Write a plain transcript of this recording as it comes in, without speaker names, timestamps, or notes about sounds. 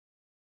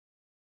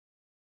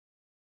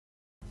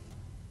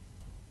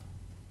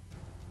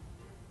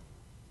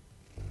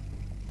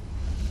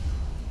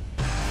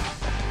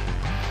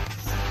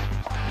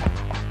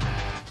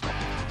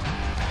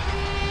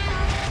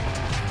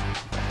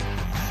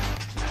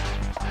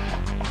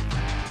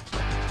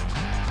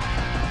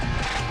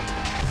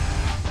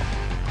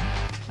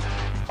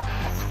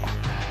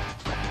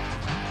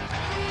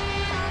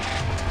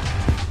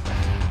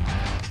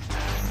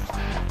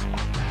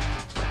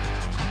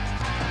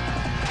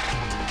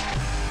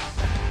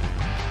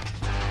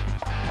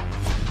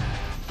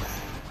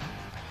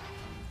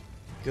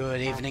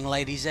Good evening,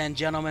 ladies and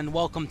gentlemen.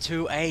 Welcome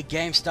to a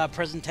GameStar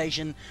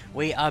presentation.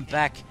 We are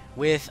back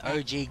with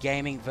OG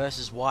Gaming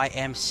versus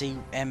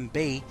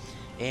YMCMB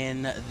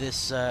in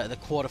this the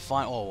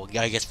quarterfinal, or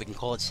I guess we can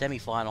call it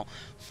semi-final,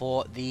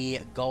 for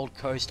the Gold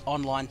Coast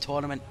online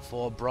tournament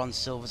for bronze,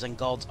 silvers, and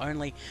golds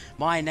only.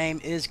 My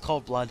name is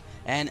Coldblood,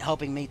 and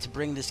helping me to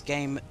bring this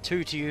game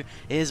to you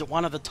is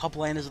one of the top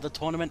laners of the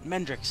tournament,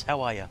 Mendrix.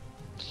 How are you?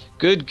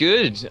 Good,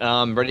 good.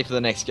 Ready for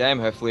the next game.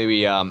 Hopefully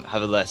we have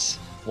a less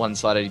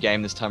one-sided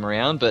game this time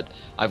around, but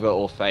I've got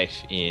all faith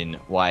in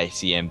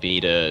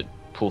YCMB to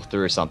pull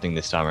through something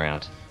this time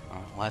around.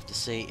 We'll have to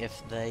see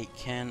if they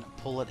can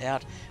pull it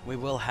out. We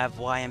will have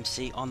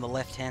YMC on the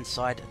left-hand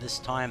side this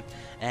time,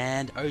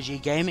 and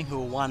OG Gaming,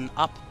 who are one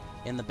up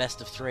in the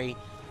best of three,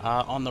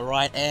 on the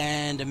right,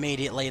 and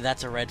immediately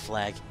that's a red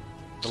flag.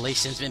 The Lee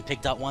Sin's been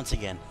picked up once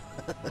again.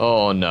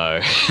 Oh no.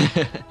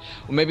 Well,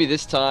 maybe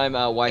this time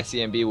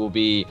YCMB will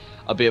be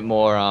a bit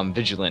more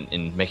vigilant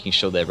in making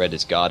sure their red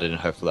is guarded, and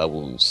hopefully that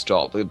will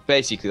stop. But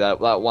basically, that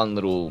one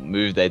little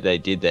move they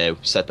did there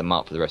set them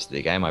up for the rest of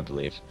the game, I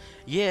believe.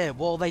 Yeah,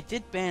 well, they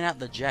did ban out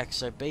the Jack,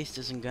 so Beast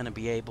isn't going to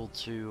be able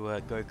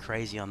to go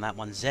crazy on that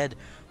one. Zed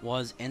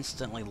was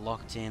instantly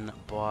locked in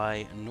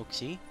by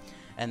Nuxie,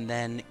 and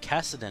then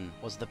Cassidon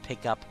was the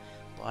pickup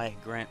by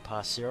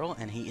Grandpa Cyril,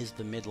 and he is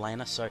the mid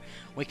laner, so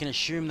we can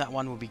assume that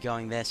one will be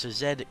going there. So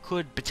Zed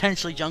could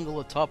potentially jungle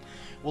the top.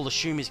 We'll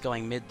assume he's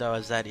going mid though,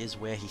 as that is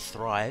where he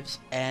thrives.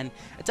 And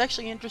it's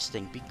actually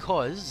interesting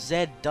because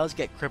Zed does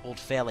get crippled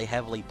fairly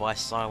heavily by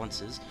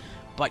silences,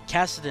 but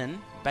Cassidon,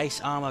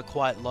 base armor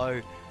quite low,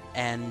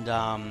 and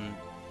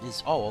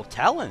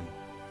Talon.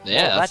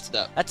 Yeah,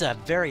 well, that's a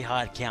very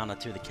hard counter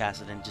to the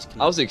Cassidon.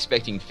 I was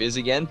expecting Fizz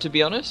again, to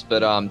be honest, but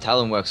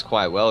Talon works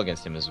quite well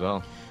against him as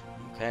well.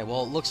 Okay,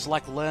 well, it looks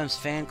like Lerm's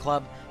fan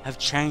club have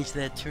changed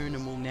their tune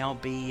and will now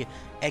be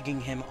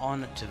egging him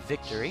on to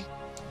victory.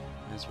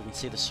 As we can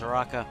see, the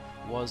Soraka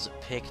was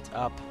picked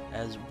up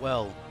as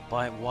well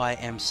by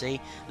YMC.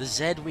 The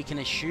Zed, we can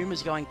assume,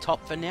 is going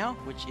top for now,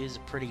 which is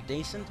pretty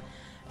decent.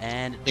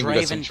 And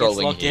Draven gets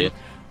locked in.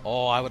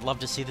 Oh, I would love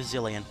to see the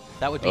Zillion.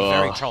 That would be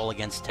very troll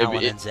against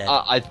Talon and Zed.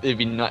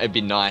 It'd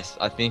be nice.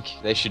 I think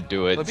they should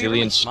do it. Zillion's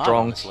really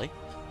strong. Honestly.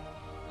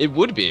 It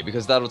would be,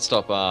 because that would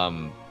stop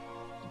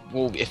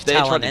well, if they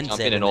try to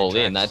jump in and all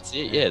in, that's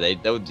it. Yeah,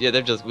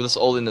 they've just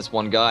all in this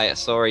one guy.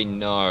 Sorry,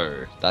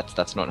 no,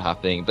 that's not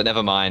happening. But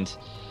never mind.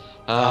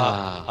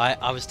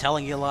 I was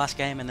telling you last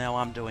game, and now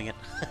I'm doing it.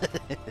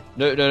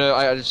 No.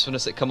 I just want to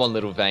say, come on,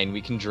 Little Vayne, we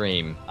can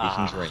dream. We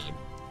can dream.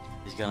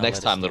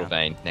 Next time, Little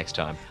Vayne. Next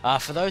time.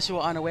 For those who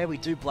are unaware, we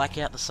do black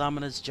out the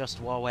summoners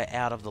just while we're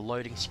out of the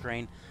loading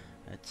screen.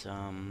 It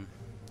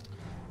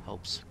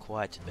helps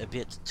quite a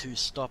bit to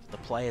stop the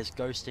players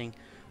ghosting.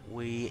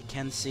 We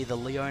can see the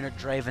Leona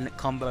Draven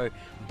combo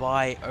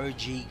by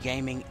OG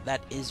Gaming.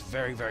 That is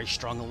very, very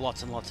strong.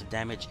 Lots and lots of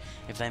damage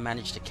if they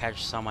manage to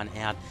catch someone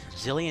out.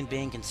 Zillion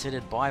being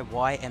considered by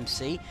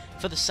YMC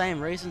for the same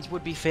reasons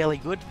would be fairly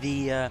good.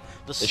 The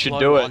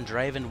slow on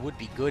Draven would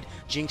be good.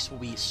 Jinx will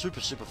be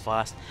super, super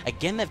fast.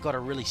 Again, they've got a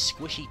really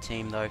squishy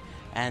team though.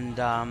 And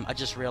I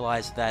just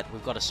realized that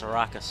we've got a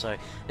Soraka, so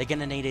they're going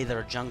to need either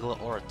a jungler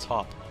or a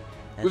top.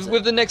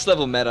 With the next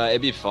level meta,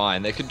 it'd be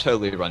fine. They could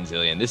totally run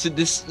Zillion.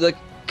 This like.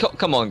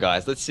 Come on,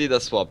 guys. Let's see the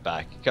swap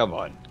back. Come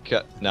on.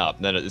 No,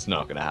 it's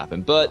not going to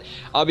happen. But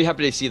I'll be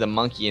happy to see the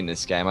monkey in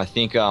this game. I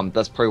think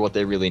that's probably what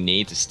they really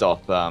need to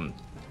stop.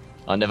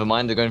 Never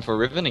mind, they're going for a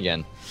Riven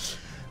again.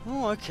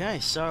 Oh, okay.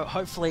 So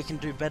hopefully it can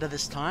do better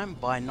this time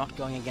by not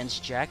going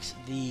against Jax.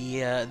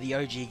 The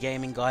OG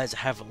Gaming guys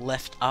have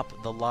left up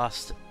the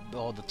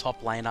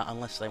top laner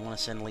unless they want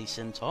to send Lee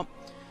Sin top.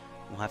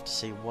 We'll have to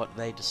see what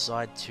they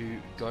decide to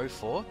go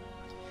for.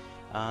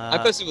 I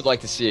personally would like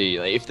to see,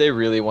 like, if they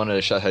really wanted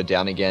to shut her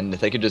down again,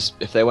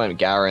 if they went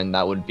Garen,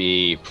 that would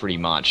be pretty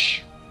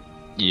much,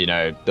 you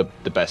know,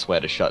 the best way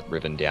to shut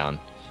Riven down.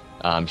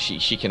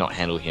 She cannot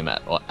handle him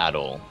at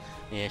all.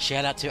 Yeah,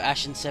 shout out to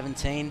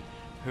Ashen17,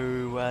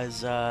 who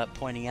was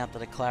pointing out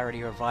that a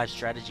Clarity Revive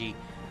strategy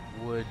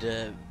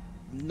would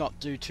not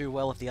do too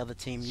well if the other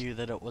team knew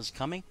that it was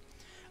coming.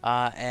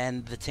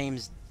 And the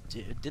teams,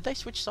 did they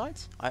switch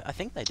sides? I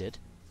think they did.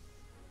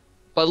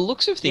 By the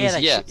looks of things,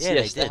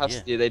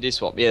 they do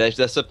swap. Yeah,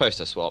 they're supposed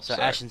to swap. So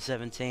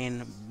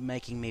Ashen17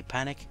 making me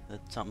panic that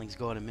something's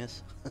got to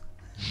miss.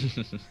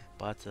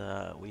 But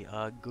we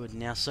are good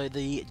now. So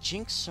the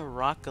Jinx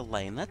Soraka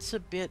lane, that's a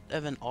bit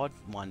of an odd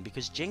one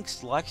because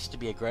Jinx likes to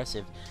be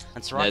aggressive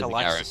and Soraka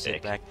likes to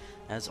sit back.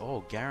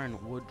 Garen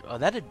would. Oh,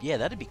 that'd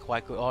be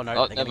quite good. Oh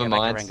no, never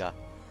mind. Rengar.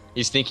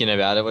 He's thinking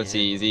about it. What's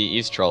he?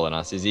 He's trolling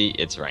us. Is he?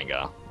 It's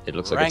Rengar. It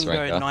looks like it's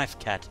Rengar. Knife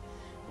cat.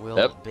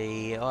 Will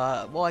be,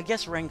 well, I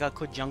guess Rengar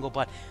could jungle,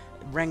 but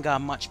Rengar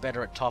much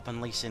better at top,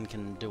 and Lee Sin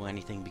can do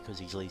anything because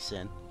he's Lee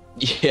Sin.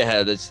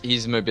 Yeah,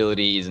 his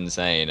mobility is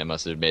insane, I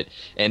must admit.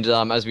 And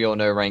as we all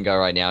know, Rengar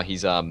right now,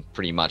 he's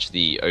pretty much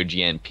the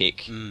OGN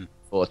pick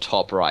for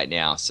top right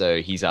now. So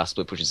he's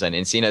split pushes in.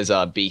 And seeing as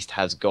Beast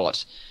has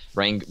got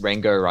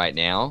Rengar right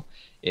now,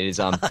 It is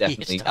You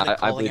definitely started I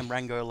calling believe. him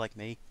Rango like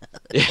me.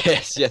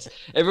 Yes, yes.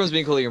 Everyone's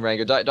been calling him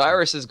Rango.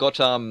 Dyrus has got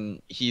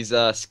his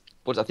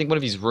what I think one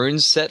of his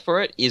runes set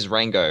for it is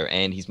Rango,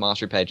 and his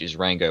mastery page is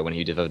Rango when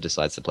he ever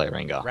decides to play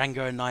Rango.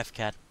 Rango Knife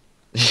Cat.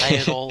 Say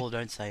it all or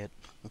don't say it.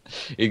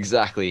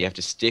 Exactly. You have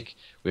to stick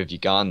with your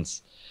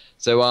guns.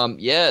 So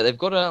yeah, they've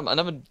got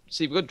another.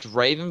 See, we've got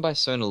Draven by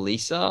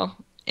Sonalisa,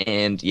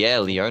 and yeah,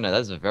 Leona.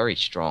 That's a very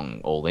strong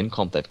all-in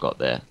comp they've got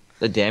there.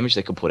 The damage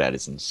they could put out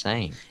is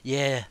insane.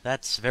 Yeah,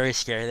 that's very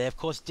scary. They, of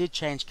course, did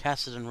change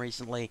Cassidy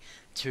recently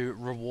to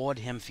reward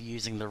him for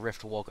using the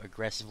Rift Walk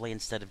aggressively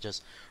instead of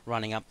just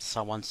running up to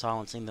someone,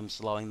 silencing them,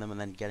 slowing them,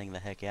 and then getting the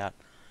heck out,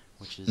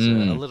 which is a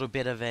Mm. little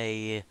bit of a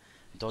Yeah,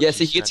 dodgy so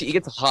he strategy.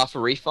 gets a half a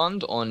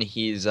refund on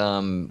his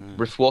Mm.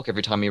 Rift Walk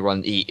every time he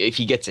runs. If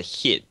he gets a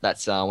hit,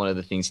 that's one of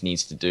the things he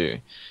needs to do.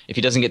 If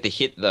he doesn't get the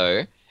hit,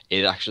 though,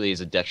 it actually is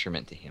a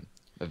detriment to him,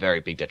 a very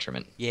big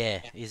detriment.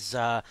 Yeah,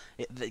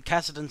 the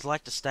Cassidans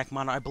like to stack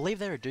mana. I believe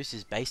they reduce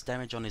his base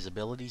damage on his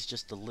abilities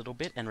just a little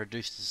bit and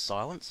reduce his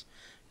silence.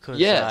 Because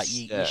Yes,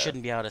 you yeah.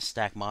 shouldn't be able to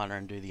stack mana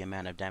and do the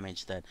amount of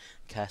damage that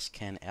Cass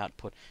can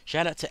output.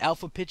 Shout out to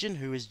Alpha Pigeon,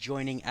 who is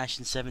joining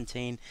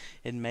Ashen17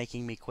 in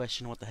making me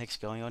question what the heck's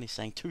going on. He's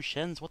saying, two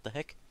Shens, what the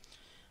heck?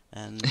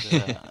 And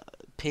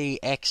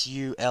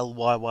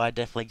PXULYY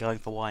definitely going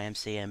for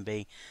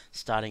YMCMB,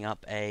 starting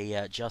up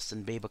a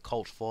Justin Bieber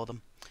cult for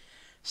them.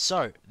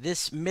 So,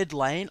 this mid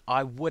lane,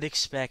 I would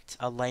expect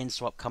a lane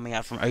swap coming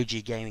out from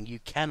OG Gaming. You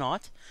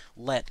cannot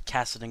let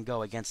Cassidy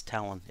go against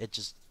Talon.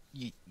 It's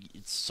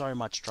so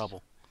much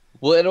trouble.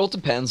 Well, it all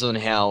depends on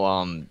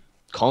how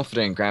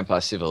confident Grandpa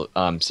Cyril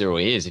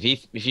is. If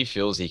he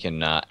feels he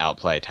can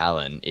outplay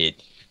Talon,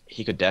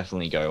 he could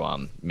definitely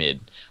go mid.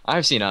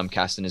 I've seen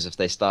Caston as if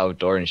they start with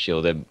Dora and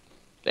Shield, they're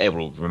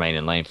able to remain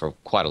in lane for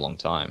quite a long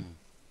time.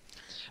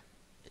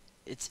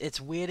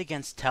 It's weird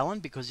against Talon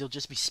because you'll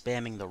just be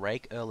spamming the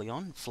rake early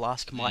on.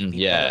 Flask might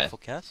be better Yeah. for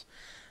Cass.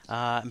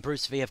 And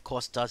Bruce V, of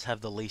course, does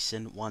have the Lee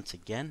Sin once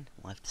again.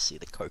 We'll have to see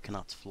the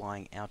coconuts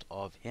flying out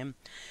of him.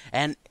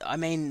 And, I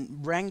mean,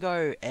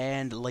 Rango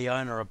and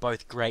Leona are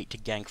both great to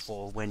gank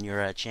for when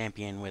you're a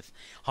champion with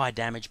high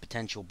damage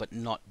potential but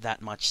not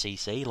that much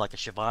CC, like a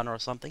Shyvana or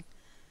something.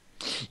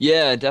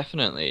 Yeah,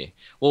 definitely.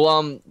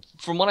 Well,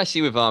 from what I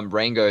see with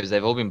Rangos,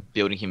 they've all been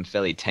building him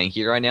fairly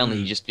tanky right now, and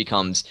he just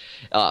becomes,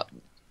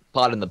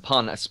 pardon the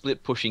pun, a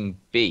split pushing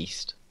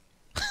beast.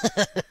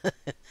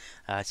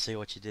 I see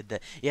what you did there.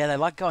 Yeah, they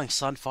like going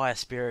Sunfire,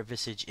 Spirit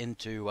Visage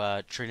into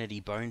Trinity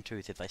Bone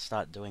Tooth if they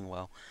start doing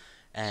well.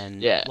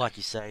 And Yeah. like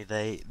you say,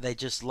 they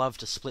just love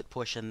to split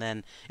push, and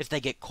then if they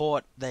get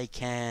caught, they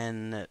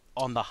can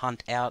on the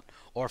hunt out,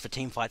 or if a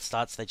team fight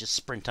starts, they just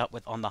sprint up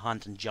with on the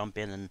hunt and jump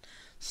in and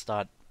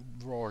start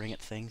roaring at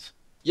things.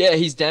 Yeah,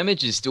 his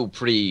damage is still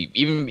pretty.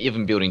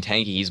 Even building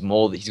tanky, he's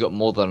got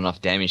more than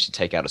enough damage to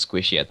take out a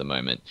squishy at the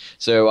moment.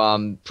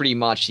 So pretty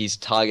much his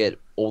target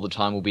all the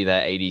time will be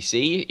their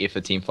ADC if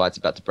a team fight's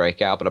about to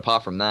break out. But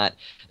apart from that,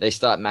 they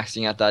start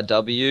maxing out that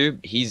W.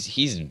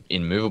 He's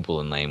immovable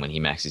in lane when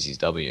he maxes his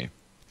W.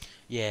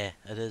 Yeah,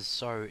 it is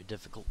so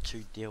difficult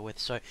to deal with.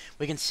 So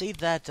we can see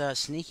that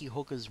Sneaky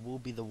Hookers will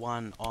be the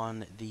one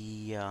on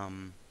the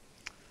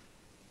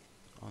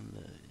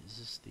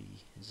is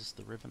this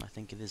the Riven? I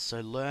think it is.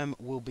 So Lerm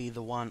will be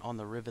the one on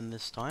the Riven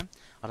this time.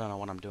 I don't know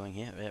what I'm doing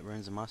here.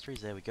 Runes and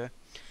Masteries. There we go.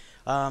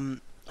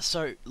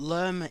 So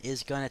Lerm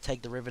is going to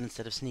take the Riven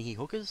instead of Sneaky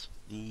Hookers.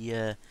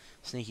 The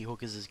Sneaky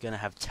Hookers is going to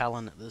have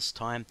Talon this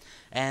time.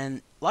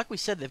 And like we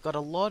said, they've got a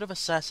lot of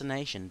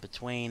assassination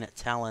between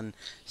Talon,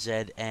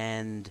 Zed,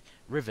 and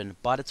Riven,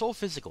 but it's all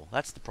physical.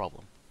 That's the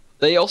problem.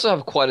 They also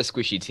have quite a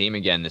squishy team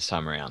again this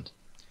time around.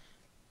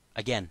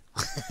 Again.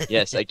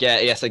 Yes,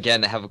 again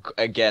they have a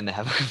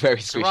very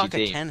squishy Soraka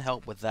team. can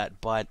help with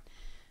that, but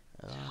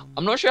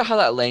I'm not sure how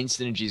that lane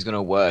synergy is going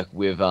to work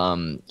with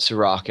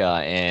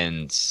Soraka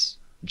and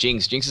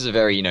Jinx. Jinx is a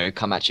very,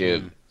 come at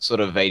you sort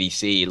of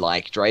ADC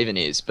like Draven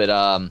is, but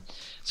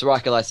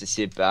Soraka likes to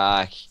sit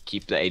back,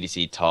 keep the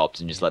ADC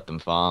topped, and just let them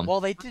farm. well,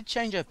 they did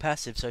change her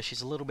passive, so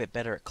she's a little bit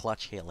better at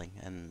clutch healing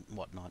and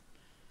whatnot.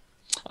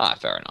 Ah,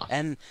 fair enough.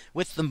 And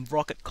with the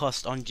rocket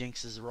cost on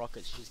Jinx's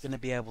rockets, she's going to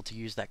be able to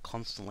use that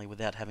constantly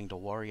without having to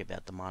worry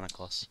about the mana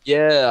costs.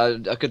 Yeah,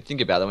 I could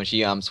think about that when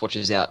she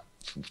swatches out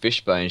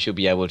Fishbone, she'll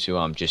be able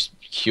to just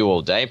queue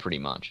all day pretty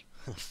much.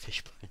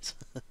 Fish bones.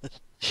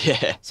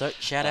 Yeah. So,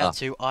 shout out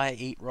to I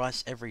Eat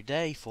Rice Every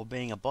Day for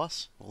being a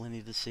boss. We'll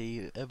need to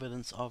see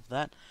evidence of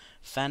that.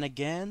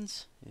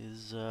 Fanagans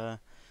is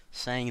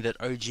saying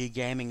that OG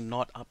Gaming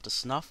not up to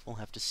snuff. We'll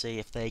have to see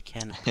if they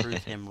can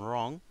prove him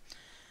wrong.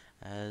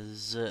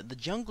 As the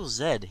Jungle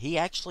Zed, he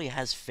actually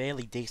has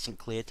fairly decent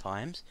clear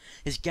times.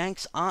 His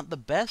ganks aren't the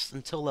best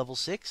until level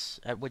 6,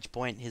 at which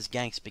point his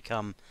ganks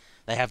become...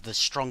 They have the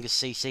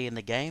strongest CC in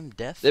the game,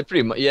 Death. They're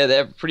pretty much,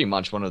 they're pretty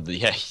much one of the,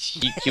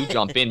 he'll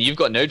jump in. You've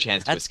got no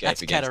chance to escape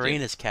That's against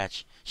Katarina's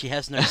catch. She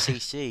has no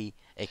CC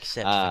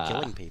except for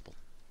killing people.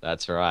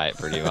 That's right,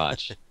 pretty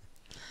much.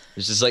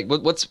 It's just like,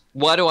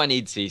 why do I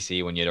need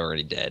CC when you're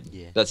already dead?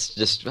 Yeah. That's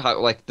just,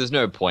 how, there's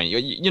no point.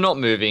 You're not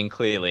moving,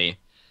 clearly.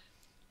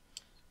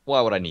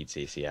 Why would I need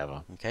CC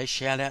ever? Okay,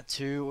 shout out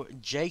to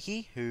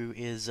Jakey, who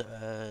is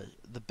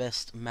the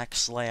best Max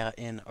Slayer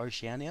in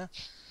Oceania.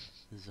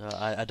 So,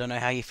 I don't know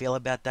how you feel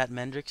about that,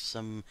 Mendrix.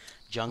 Some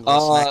jungler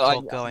smack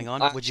talk going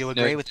on. Would you No,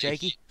 agree with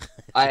Jakey?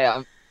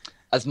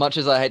 as much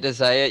as I hate to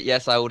say it,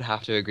 yes, I would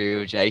have to agree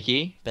with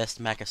Jakey.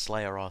 Best Mecha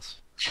Slayer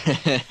Ross.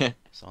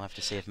 So I'll have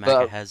to see if Mecha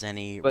but has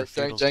any but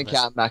refuttals to don't this.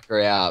 count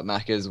Macca out.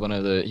 Macca's one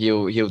of the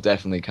he'll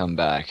definitely come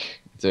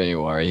back. Don't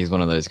you worry. He's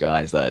one of those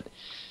guys that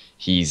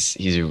he's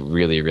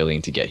really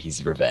willing to get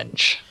his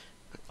revenge.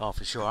 Oh,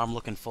 for sure. I'm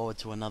looking forward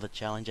to another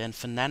challenge. And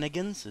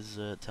Fananigans is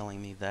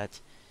telling me that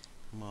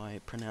my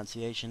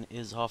pronunciation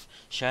is off.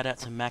 Shout out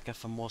to Macca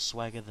for more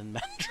swagger than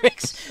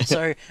Mandrix.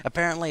 So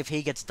apparently, if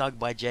he gets dug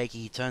by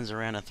Jakey, he turns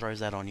around and throws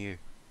that on you.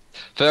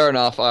 Fair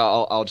enough.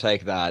 I'll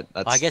take that.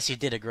 I guess you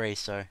did agree,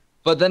 so.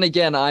 But then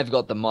again, I've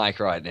got the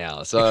mic right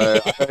now, so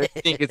I don't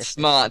think it's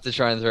smart to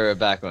try and throw it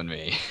back on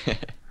me.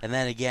 And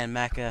then again,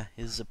 Macca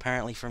is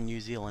apparently from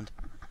New Zealand.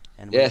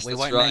 And Yes, we that's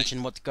won't right.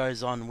 mention what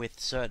goes on with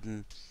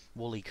certain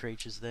woolly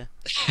creatures there.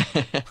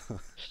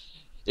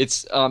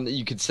 It's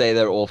you could say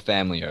they're all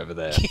family over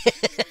there.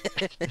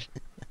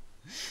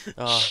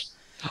 Oh,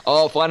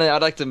 Oh, finally,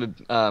 I'd like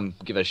to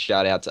give a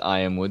shout out to I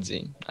Am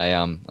Woodsy.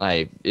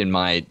 I in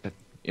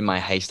my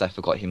haste I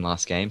forgot him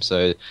last game,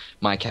 so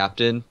my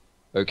captain,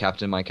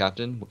 my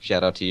captain,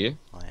 shout out to you.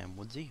 I am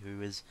Woodsy,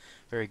 who is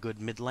very good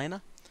mid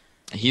laner.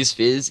 His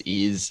fizz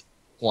is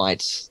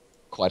quite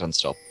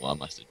unstoppable, I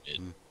must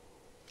admit.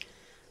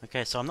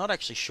 Okay, so I'm not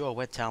actually sure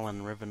where Talon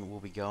and Riven will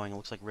be going. It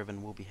looks like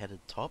Riven will be headed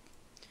top.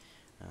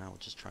 We'll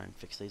just try and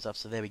fix these up.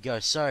 So there we go.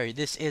 So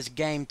this is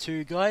game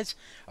 2, guys.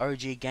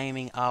 OG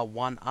Gaming are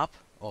 1 up.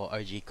 Or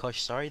OG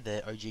KUSH, sorry.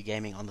 They're OG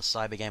Gaming on the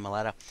Cyber Gamer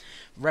ladder.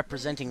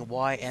 Representing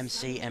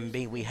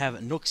YMCMB, we have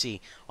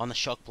Nuxie on the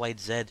Shockblade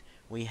Z.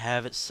 We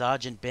have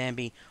Sergeant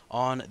Bambi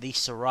on the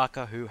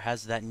Soraka, who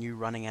has that new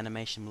running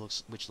animation,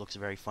 which looks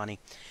very funny.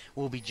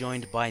 We'll be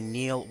joined by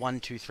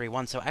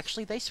Neil1231. So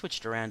actually, they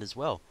switched around as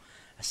well.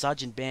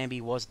 Sergeant Bambi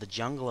was the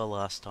jungler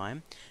last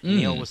time.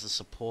 Neil was the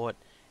support.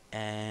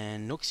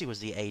 And Nuxie was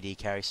the AD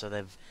carry, so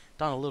they've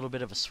done a little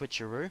bit of a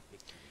switcheroo.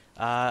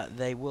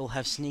 They will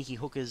have sneaky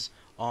hookers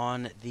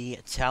on the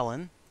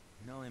Talon.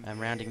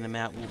 And rounding them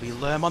out will be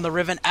Lerm on the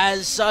Riven,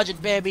 as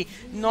Sergeant Bambi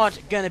not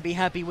going to be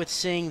happy with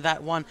seeing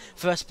that one.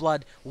 First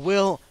Blood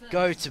will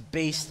go to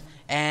Beast,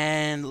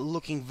 and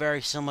looking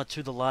very similar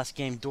to the last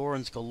game,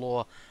 Doran's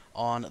galore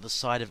on the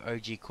side of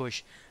OG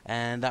KUSH,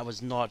 and that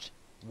was not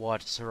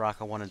what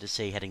Soraka wanted to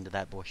see heading to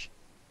that bush.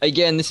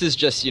 Again, this is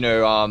just,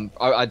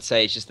 I'd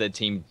say it's just their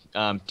team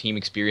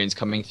experience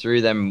coming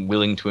through, them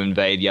willing to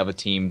invade the other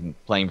team,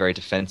 playing very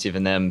defensive,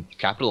 and them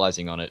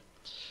capitalizing on it.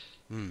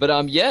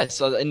 But yeah,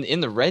 so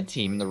in the red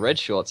team, in the red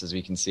shorts, as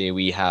we can see,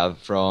 we have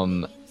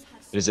from,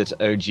 is it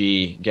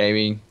OG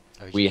Gaming?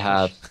 We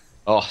have,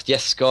 oh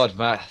yes, God,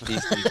 man,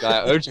 these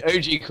guys,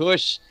 OG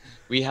KUSH.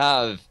 We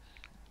have,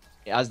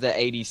 as their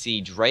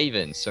ADC,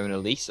 Draven,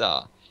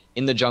 Sonalisa.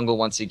 In the jungle,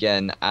 once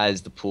again,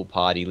 as the pool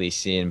party, Lee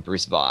Sin,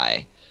 Bruce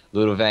Vi.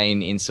 Little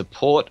Vayne in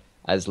support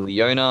as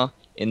Leona.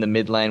 In the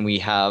mid lane, we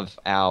have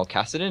our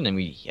Kassadin,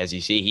 and as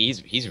you see,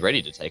 he's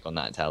ready to take on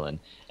that Talon.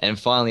 And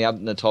finally, up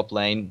in the top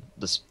lane,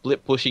 the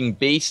split pushing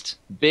Beast,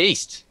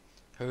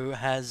 who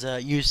has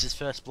used his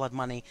first blood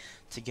money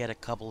to get a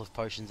couple of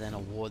potions and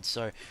awards,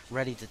 so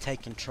ready to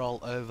take control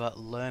over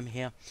Lerm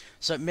here.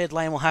 So mid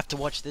lane, we'll have to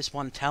watch this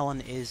one.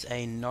 Talon is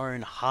a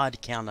known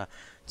hard counter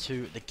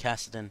to the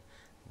Kassadin.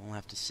 We'll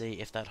have to see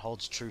if that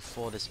holds true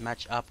for this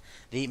matchup.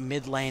 The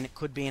mid lane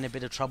could be in a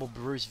bit of trouble.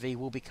 Bruce V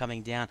will be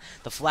coming down.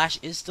 The flash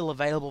is still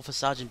available for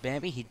Sergeant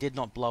Bambi. He did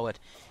not blow it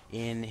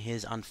in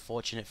his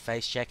unfortunate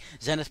face check.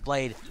 Zenith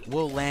Blade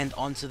will land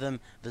onto them.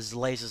 The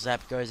laser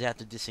zap goes out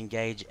to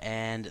disengage,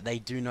 and they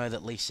do know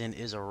that Lee Sin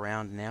is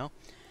around now.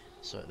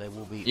 So they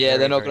will be they're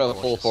not going to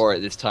cautious. fall for it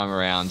this time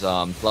around.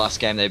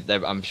 Last game,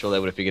 I'm sure they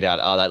would have figured out,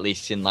 that Lee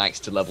Sin likes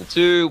to level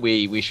 2.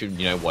 We should,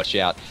 watch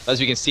out. As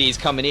we can see, he's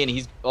coming in.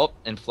 He's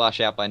and flash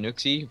out by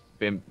Nuxie,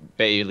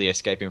 barely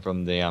escaping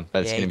from the. Yeah,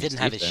 he didn't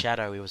have his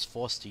shadow. He was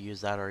forced to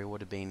use that, or he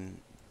would have been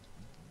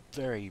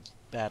very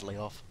badly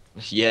off.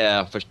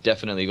 Yeah, for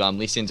definitely.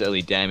 Lee Sin's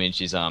early damage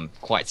is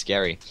quite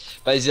scary.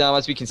 But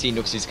as we can see,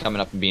 Nuxie's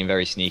coming up and being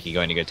very sneaky,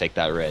 going to go take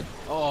that red.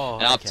 Oh,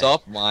 and up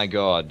top, my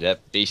God,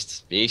 yep,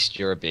 beast,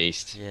 you're a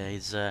beast. Yeah,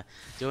 he's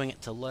doing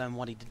it to learn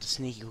what he did to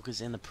sneaky hookers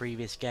in the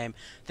previous game.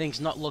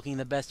 Things not looking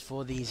the best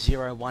for the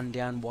 0-1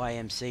 down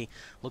YMC.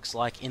 Looks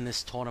like in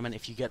this tournament,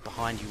 if you get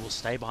behind, you will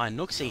stay behind.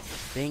 Nuxie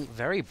being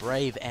very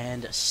brave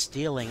and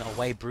stealing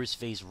away Bruce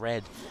V's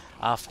red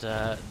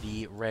after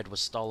the red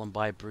was stolen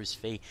by Bruce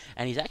V.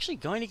 And he's actually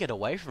going to get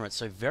away from it,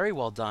 so very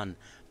well done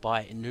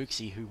by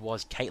Nuxie, who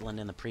was Caitlyn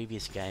in the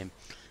previous game.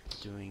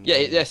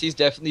 Yes, he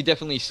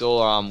definitely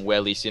saw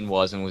where Lee Sin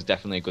was, and it was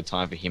definitely a good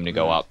time for him to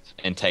go up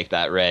and take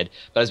that red.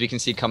 But as we can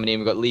see coming in,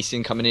 we've got Lee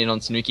Sin coming in on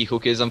Snooki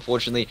hookers,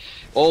 unfortunately.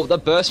 Oh, the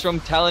burst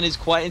from Talon is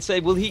quite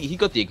insane. Well, he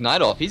got the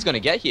ignite off. He's going to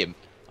get him.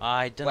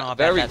 I don't know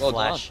about that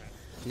flash.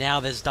 Now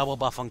there's double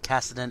buff on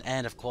Kassadin,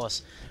 and of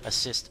course,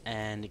 assist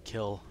and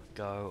kill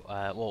go,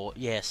 well,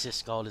 yeah,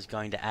 assist gold is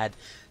going to add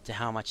to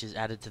how much is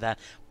added to that.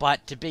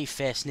 But to be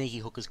fair, Sneaky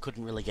Hookers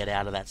couldn't really get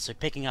out of that, so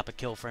picking up a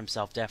kill for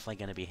himself definitely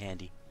going to be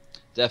handy.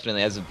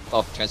 Definitely, as a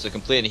transfer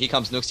complete. And here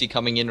comes Nooksy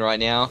coming in right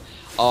now.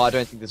 Oh, I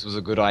don't think this was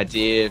a good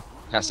idea.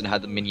 Caston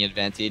had the mini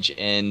advantage,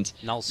 and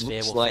Null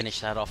Sphere will finish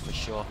that off for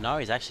sure. No,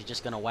 he's actually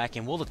just going to whack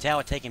him. Will the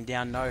tower take him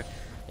down? No,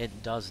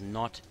 it does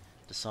not.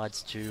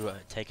 Decides to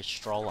take a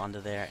stroll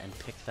under there and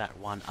pick that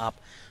one up.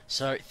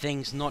 So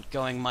things not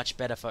going much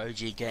better for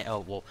OG Game. Oh,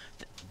 well,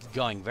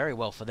 going very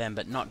well for them,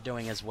 but not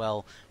doing as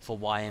well for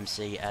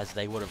YMC as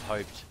they would have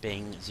hoped,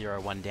 being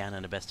 0-1 down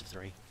in a best of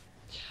 3.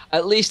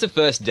 At least the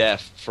first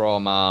death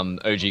from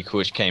OG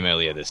KUSH came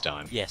earlier this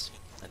time. Yes,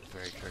 that's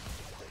very true.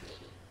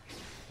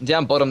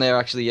 Down bottom there,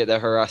 actually, yeah, they're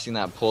harassing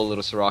that poor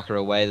little Soraka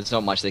away. There's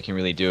not much they can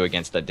really do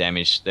against the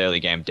damage, the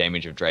early game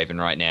damage of Draven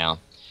right now.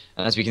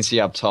 And as we can see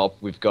up top,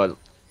 we've got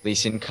Lee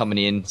Sin coming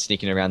in,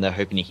 sneaking around there,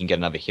 hoping he can get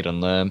another hit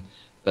on Lerm.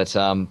 But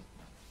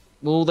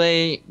will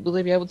they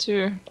be able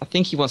to? I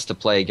think he wants to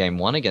play game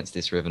 1 against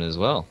this Riven as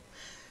well.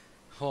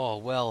 Oh,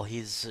 well,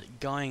 he's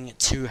going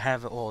to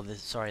have,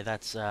 sorry,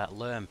 that's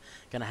Lerm,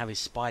 going to have his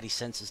spidey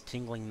senses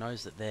tingling,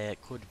 knows that there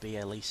could be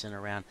a Lee Sin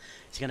around.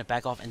 He's going to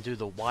back off and do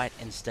the white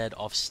instead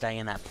of stay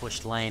in that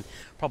pushed lane.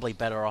 Probably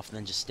better off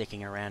than just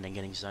sticking around and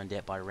getting zoned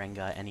out by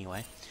Rengar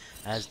anyway.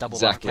 As double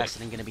buff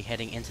Cassidy going to be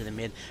heading into the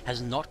mid,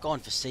 has not gone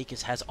for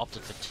Seekers, has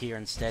opted for Tier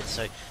instead,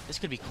 so this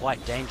could be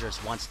quite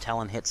dangerous once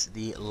Talon hits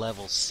the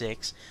level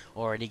 6,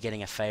 already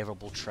getting a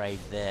favourable trade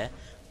there,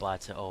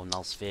 but, oh,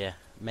 Null Sphere,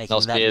 making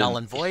that null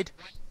and void.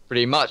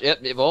 Pretty much,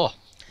 yep, oh,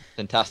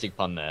 fantastic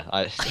pun there,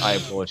 I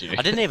applaud you.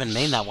 I didn't even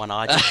mean that one,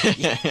 I'm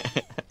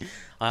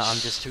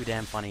just too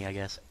damn funny, I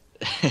guess.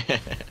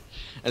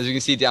 As you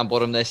can see down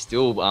bottom, they're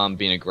still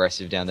being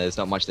aggressive down there. There's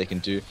not much they can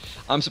do.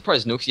 I'm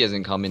surprised Nooksy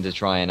hasn't come in to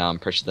try and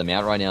pressure them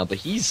out right now, but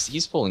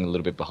he's falling a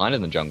little bit behind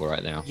in the jungle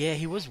right now. Yeah,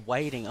 he was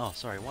waiting. Oh,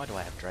 sorry, why do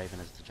I have Draven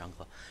as the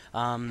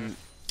jungler?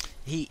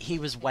 He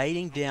was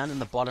waiting down in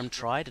the bottom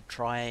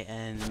try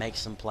and make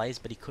some plays,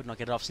 but he could not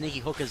get it off. Sneaky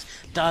Hookers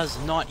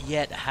does not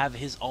yet have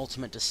his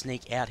ultimate to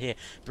sneak out here.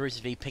 Bruce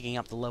V picking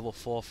up the level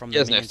 4 from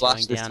the minions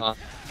going down.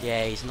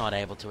 Yeah, he's not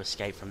able to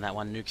escape from that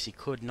one. Nooksy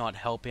could not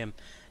help him.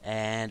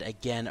 And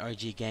again,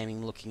 OG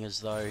Gaming looking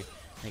as though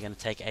they're going to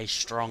take a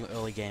strong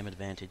early game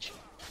advantage.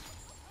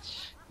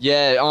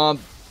 Yeah,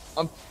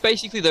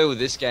 basically though with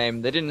this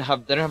game, they don't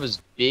have as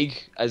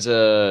big as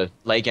a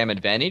late game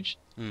advantage.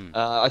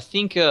 I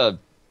think I'm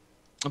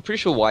pretty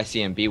sure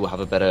YCMB will have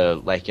a better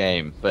late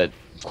game, but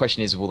the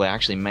question is, will they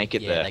actually make it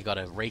there? Yeah, they got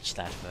to reach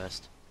that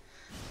first.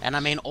 And I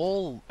mean,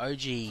 all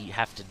OG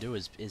have to do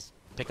is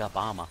pick up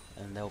armor,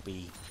 and they'll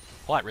be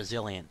quite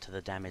resilient to the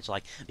damage.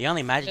 Like, the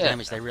only magic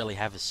damage they really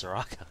have is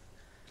Soraka.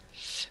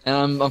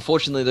 And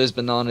unfortunately, those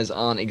bananas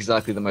aren't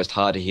exactly the most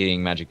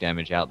hard-hitting magic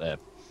damage out there.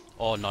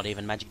 Or not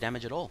even magic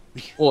damage at all.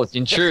 Well,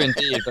 it's true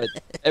indeed, but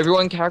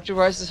everyone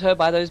characterizes her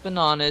by those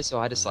bananas, so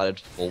I decided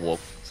to full walk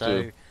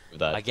with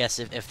that. I guess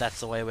if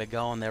that's the way we're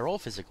going, they're all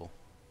physical.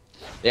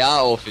 They are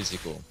all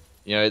physical.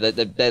 You know,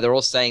 they're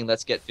all saying,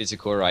 let's get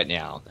physical right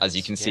now, as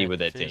you can see with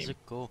their team.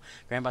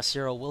 Grandpa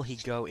Cyril, will he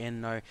go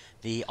in? No.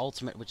 The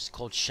ultimate, which is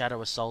called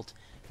Shadow Assault,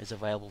 is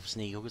available for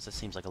Sneaky Hookers. That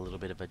seems like a little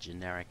bit of a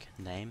generic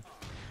name.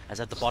 As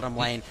at the bottom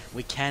lane,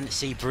 we can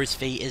see Bruce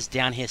V is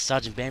down here.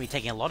 Sergeant Bambi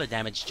taking a lot of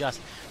damage just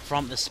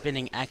from the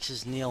spinning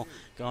axes. Neil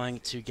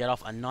going to get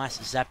off a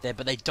nice zap there,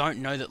 but they don't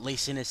know that Lee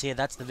Sin is here.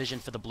 That's the vision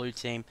for the blue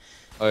team.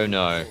 Oh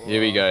no,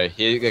 here we go.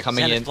 Here they're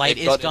coming in. Blade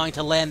is going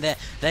to land there.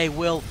 They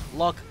will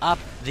lock up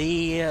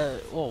the...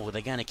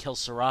 they're going to kill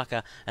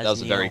Soraka. As that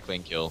was Neil a very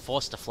clean kill.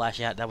 Forced to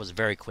flash out. That was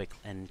very quick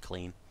and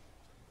clean.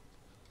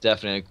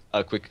 Definitely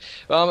a quick...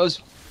 it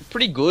was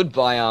pretty good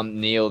by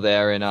Neil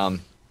there and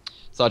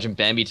Sergeant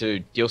Bambi to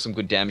deal some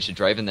good damage to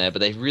Draven there, but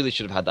they really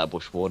should have had that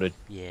bush watered.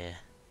 Yeah.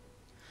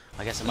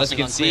 I guess it as you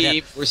can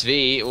see, Bruce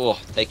V,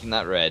 taking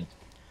that red.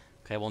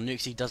 Okay, well,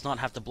 Nooksy does not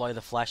have to blow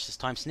the flash this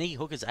time. Sneaky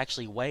Hook is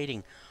actually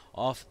waiting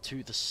off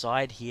to the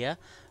side here.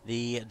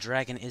 The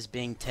dragon is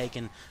being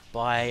taken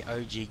by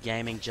OG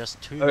Gaming,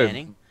 just 2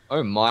 manning.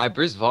 Oh my,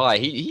 Bruce Vi,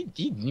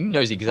 he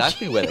knows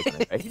exactly where they're going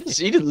to go.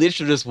 He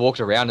literally just walked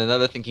around and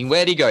they're thinking,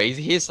 where'd he go? He's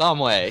here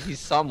somewhere. He's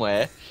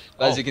somewhere.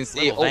 But as you can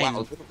see, wow,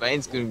 Little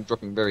Vane's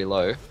dropping very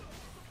low.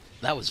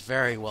 That was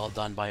very well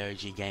done by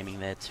OG Gaming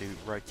there to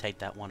rotate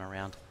that one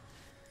around.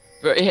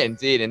 But yeah,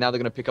 indeed, and now they're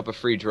going to pick up a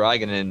free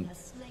dragon and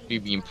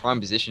be in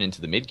prime position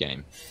into the mid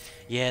game.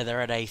 Yeah,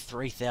 they're at a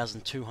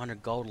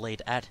 3,200 gold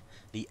lead at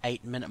the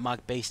 8-minute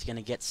mark. Beast going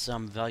to get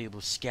some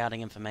valuable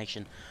scouting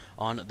information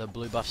on the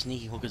blue buff.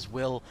 Sneaky Hookers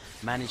will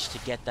manage to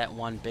get that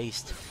one.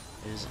 Beast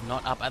is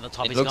not up at the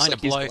top. He's going to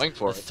blow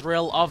the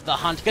thrill of the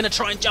hunt. Going to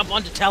try and jump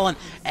onto Talon,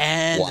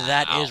 and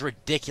that is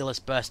ridiculous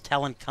burst.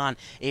 Talon can't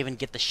even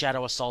get the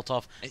Shadow Assault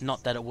off.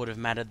 Not that it would have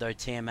mattered though.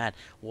 Tiamat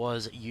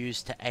was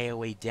used to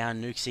AoE down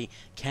Nooksy.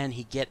 Can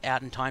he get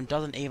out in time?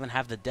 Doesn't even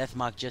have the death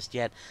mark just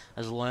yet.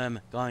 As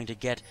Lerm going to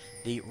get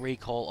the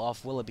recall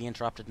off. Will it be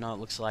interrupted? No, it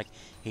looks like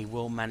he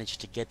will manage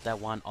to get that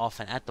one off.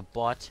 And at the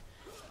bot,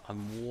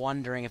 I'm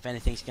wondering if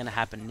anything's going to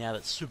happen now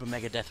that Super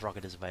Mega Death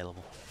Rocket is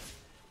available.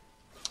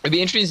 It'd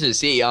be interesting to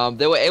see.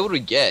 They were able to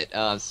get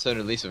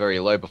Sono Lisa very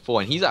low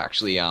before, and he's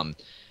actually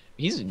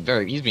he's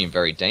been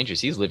very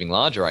dangerous. He's living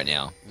large right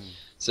now. Mm.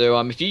 So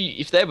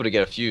if they're able to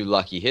get a few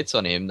lucky hits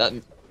on him, that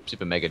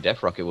Super Mega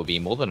Death Rocket will be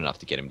more than enough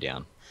to get him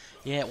down.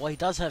 Yeah, well, he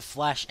does have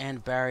Flash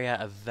and Barrier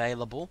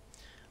available.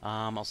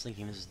 I was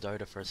thinking this is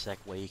Dota for a sec,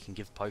 where you can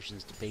give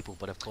potions to people,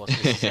 but of course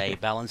this is a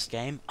balanced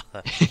game.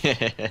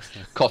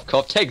 Cough,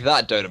 cough. Take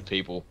that, Dota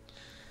people.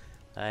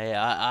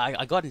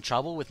 I got in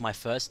trouble with my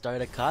first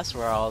Dota cast,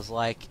 where I was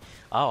like,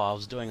 oh, I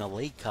was doing a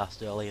league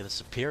cast earlier, the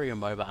Superior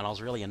MOBA, and I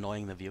was really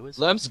annoying the viewers.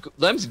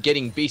 Lem's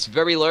getting Beast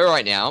very low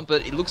right now,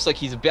 but it looks like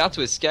he's about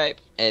to escape.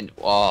 And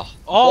Flash!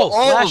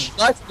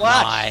 Nice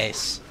flash!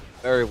 Nice!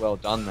 Very well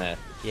done there.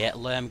 Yeah,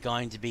 Lerm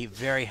going to be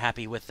very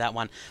happy with that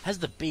one. Has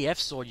the BF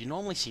sword. You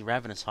normally see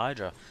Ravenous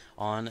Hydra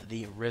on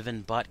the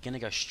Riven, but going to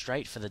go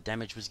straight for the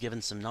damage. Was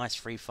given some nice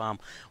free farm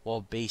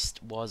while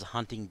Beast was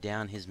hunting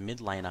down his mid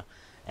laner.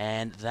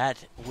 And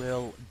that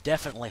will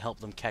definitely help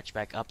them catch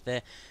back up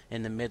there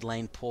in the mid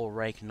lane. Poor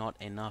Rake, not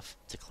enough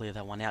to clear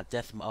that one out.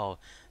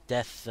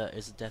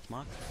 Is it Death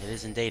Mark? It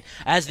is indeed.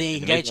 As the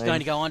engage is going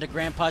to go on to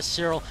Grandpa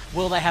Cyril,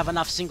 will they have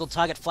enough single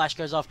target? Flash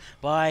goes off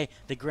by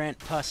the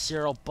Grandpa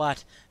Cyril,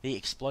 but the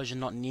explosion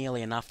not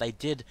nearly enough. They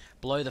did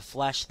blow the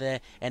flash there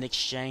in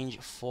exchange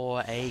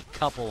for a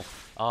couple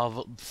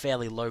of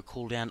fairly low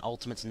cooldown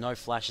ultimates. No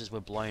flashes were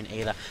blown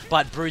either.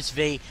 But Bruce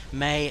V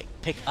may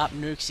pick up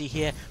Nuxie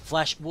here.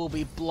 Flash will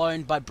be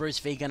blown, but Bruce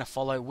V going to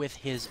follow with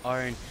his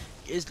own.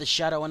 Is the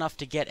shadow enough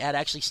to get out?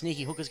 Actually,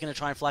 Sneaky Hooker's going to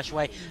try and flash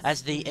away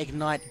as the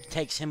Ignite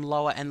takes him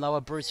lower and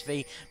lower. Bruce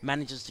V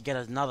manages to get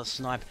another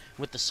snipe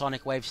with the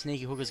Sonic Wave.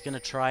 Sneaky Hooker's going to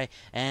try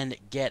and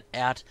get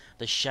out.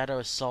 The Shadow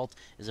Assault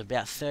is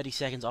about 30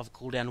 seconds off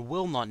cooldown.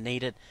 Will not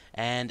need it.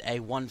 And a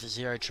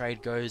 1-for-0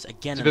 trade goes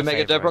again in the Super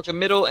Mega Death Rocket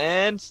middle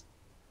and...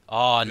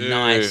 Oh,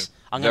 nice.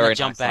 I'm going to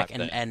jump nice back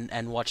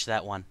and watch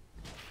that one.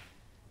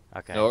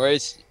 Okay. No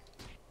worries.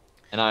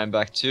 And I'm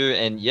back too,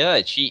 and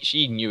yeah,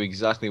 she knew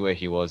exactly where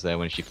he was there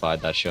when she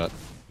fired that shot.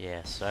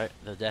 Yeah, so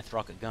the Death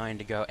Rocket going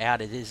to go out.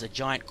 It is a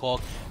giant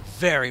cork.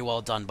 Very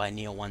well done by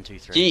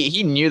Neil123.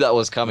 He knew that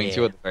was coming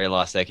too at the very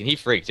last second. He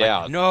freaked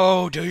out.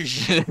 No, dude.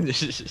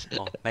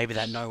 Oh, maybe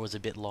that no was a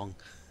bit long.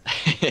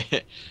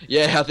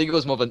 Yeah, I think it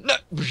was more of a no.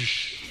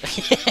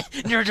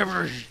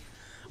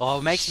 Oh,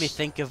 it makes me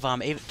think of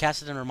even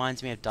Cassidy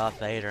reminds me of Darth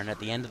Vader, and at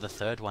the end of the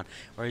third one,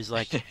 where he's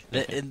like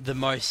the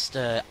most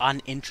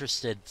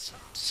uninterested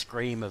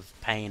scream of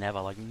pain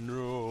ever, like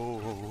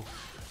no.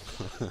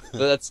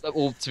 But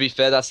well, to be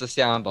fair, that's the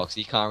sound box.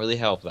 You can't really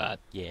help that.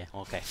 Yeah,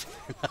 okay.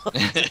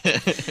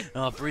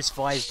 Bruce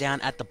fires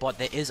down at the bot.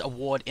 There is a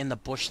ward in the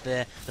bush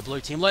there. The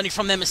blue team learning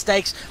from their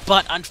mistakes,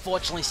 but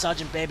unfortunately,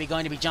 Sergeant Baby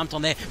going to be jumped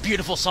on there.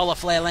 Beautiful solar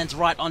flare lands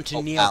right onto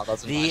Neil. Wow,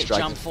 the nice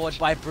jump forward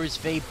by Bruce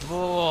V.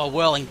 Oh,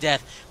 whirling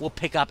death will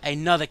pick up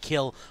another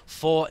kill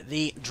for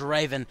the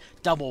Draven.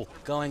 Double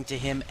going to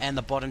him, and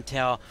the bottom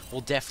tower will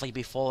definitely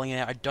be falling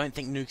there. I don't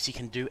think Nuxie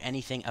can do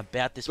anything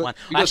about this one.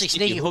 Actually,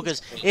 Sneaky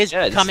Hookers is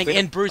coming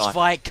in. Bruce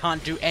Vi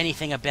can't do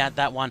anything about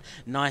that one.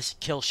 Nice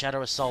kill.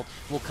 Shadow Assault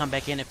will come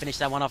back in and finish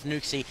that one off.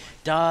 Nuxie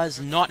does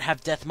not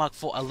have Death Mark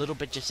for a little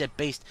bit just yet.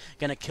 Beast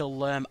going to kill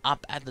Lerm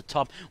up at the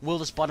top. Will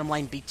this bottom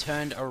lane be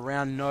turned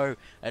around? No,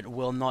 it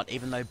will not,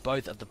 even though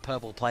both of the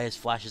purple players'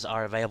 flashes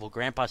are available.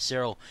 Grandpa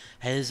Cyril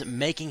is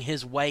making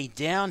his way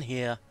down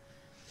here.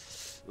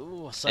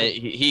 Ooh, so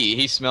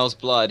he smells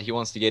blood. He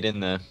wants to get in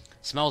there.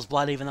 Smells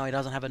blood even though he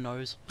doesn't have a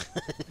nose.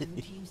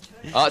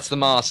 Oh, it's the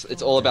mask.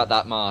 It's all about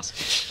that mask.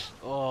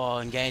 Oh,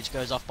 engage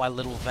goes off by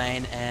Little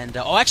Vane, and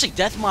oh, actually,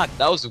 Death Mark.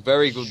 That was a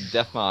very good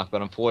Death Mark,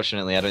 but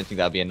unfortunately, I don't think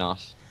that'd be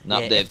enough.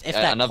 Yeah, if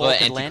that another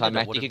landed,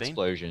 anticlimactic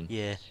explosion.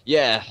 Yeah.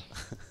 Yeah.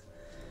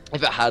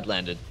 If it had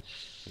landed.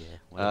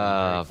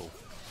 Yeah.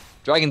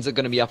 Dragons are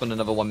going to be up in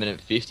another 1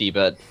 minute 50,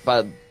 but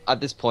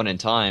at this point in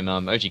time,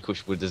 OG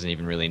KUSH doesn't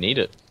even really need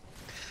it.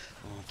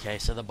 Okay,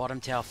 so the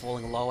bottom tower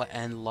falling lower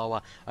and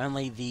lower.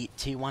 Only the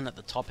T1 at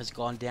the top has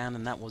gone down,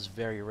 and that was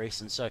very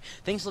recent. So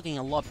things looking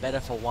a lot better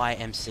for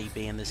YMCB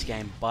in this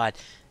game, but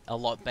a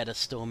lot better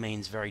still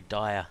means very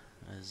dire.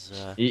 As,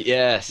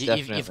 yes,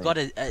 definitely. You've got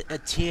a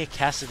tier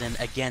Kassadin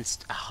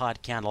against a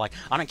hard counter. Like,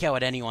 I don't care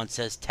what anyone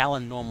says,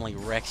 Talon normally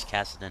wrecks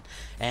Kassadin.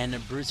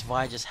 And Bruce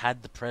Vi just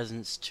had the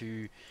presence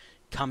to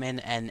come in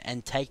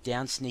and take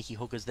down Sneaky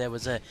Hookers.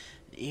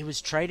 He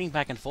was trading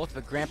back and forth,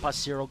 but Grandpa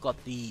Cyril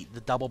got the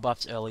double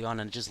buffs early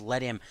on and just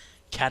let him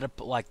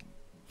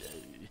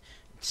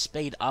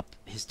speed up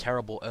his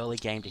terrible early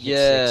game to hit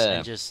 6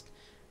 and just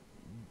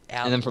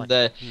out. And then from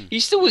there,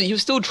 he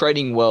was still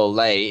trading well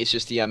late. It's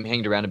just he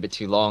hanged around a bit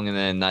too long, and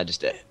then that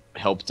just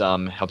helped out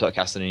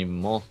Kassadin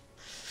even more.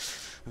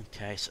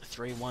 Okay, so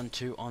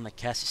 3-1-2 on the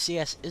Cass.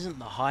 CS isn't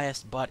the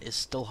highest, but is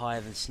still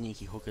higher than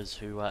Sneaky Hookers,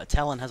 who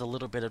Talon has a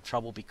little bit of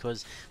trouble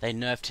because they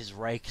nerfed his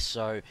Rake,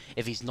 so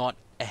if he's not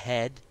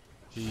ahead,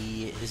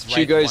 his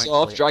Rake goes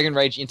off, clear. Dragon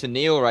Rage into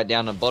Neil right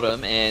down the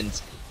bottom,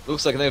 and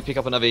Looks like they're going to pick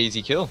up another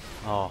easy kill.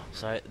 Oh,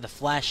 so the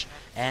Flash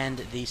and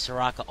the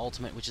Soraka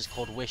ultimate, which is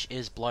called Wish,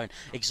 is blown.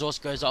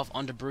 Exhaust goes off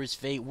onto Bruce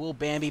V. Will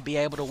Bambi be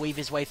able to weave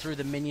his way through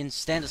the minions?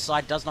 Stand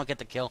aside, does not get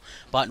the kill,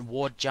 but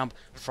ward jump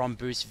from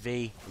Bruce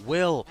V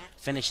will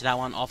finish that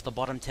one off. The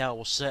bottom tower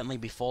will certainly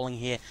be falling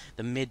here.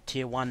 The mid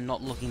tier 1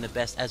 not looking the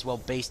best as well.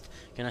 Beast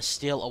going to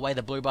steal away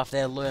the blue buff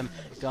there. Lurm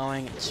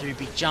going to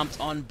be jumped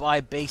on by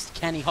Beast.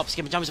 Can he hop,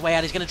 skip, and jump his way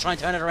out? He's going to try and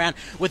turn it around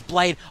with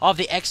Blade of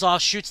the Exile.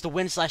 Shoots the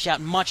Wind Slash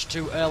out much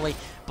too early,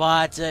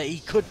 but he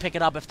could pick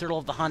it up if Thrill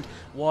of the Hunt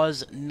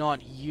was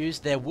not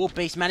used there. Will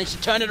Beast manage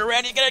to turn it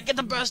around? He's going to get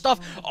the burst off.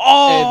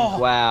 Oh!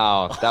 And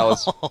wow, that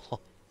was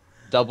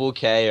double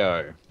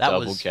KO. That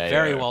was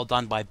very well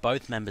done by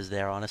both members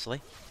there,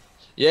 honestly.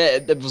 Yeah,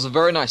 it was a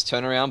very nice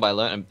turnaround by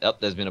Lurm. Oh,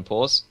 there's been a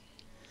pause.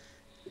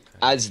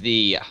 As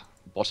the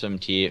bottom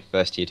tier,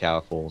 first tier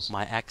tower falls.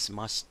 My axe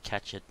must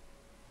catch it.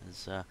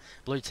 As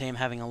blue team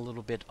having a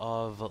little bit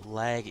of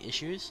lag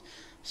issues.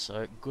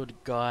 So good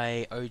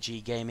guy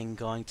OG Gaming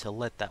going to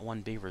let that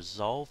one be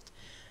resolved.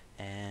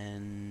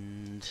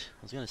 And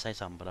I was going to say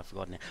something, but I've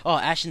forgotten it. Oh,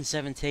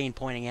 Ashen17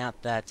 pointing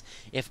out that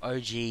if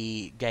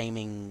OG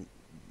Gaming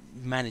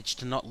manage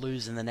to not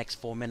lose in the next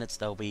 4 minutes,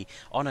 they'll be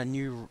on a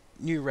new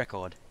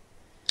record.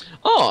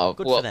 Oh,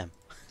 good for them.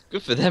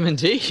 Good for them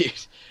indeed. They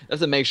have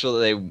to make sure that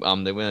they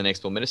win the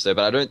next 4 minutes though,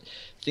 but I don't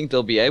think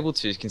they'll be able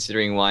to,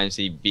 considering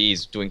YMCB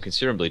is doing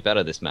considerably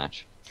better this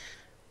match.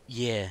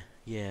 Yeah,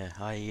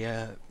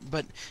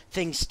 but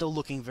things still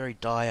looking very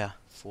dire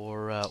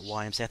for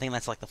YMC. I think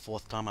that's like the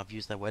 4th time I've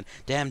used that word.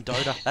 Damn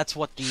Dota. That's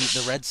what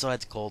the red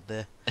side's called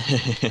there.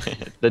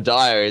 The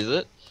dire, is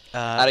it?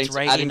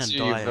 Adding to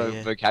dire,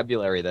 your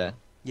vocabulary there.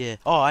 Yeah.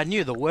 Oh, I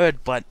knew the word,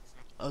 but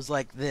I was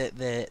like,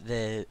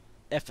 the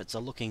efforts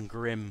are looking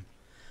grim.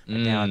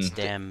 And now it's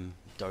damn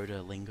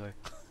Dota lingo.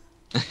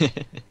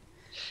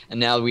 And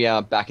now we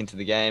are back into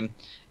the game,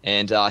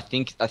 and I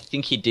think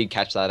he did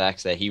catch that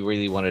axe there. He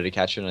really wanted to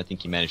catch it, and I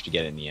think he managed to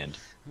get it in the end.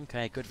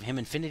 Okay, good for him.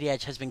 Infinity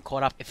Edge has been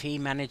caught up. If he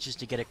manages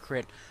to get a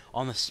crit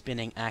on the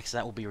spinning axe,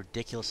 that will be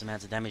ridiculous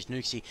amounts of damage.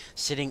 Nuxie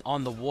sitting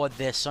on the ward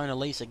there. Sona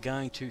Lisa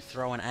going to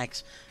throw an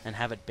axe and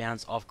have it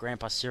bounce off.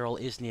 Grandpa Cyril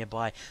is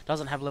nearby.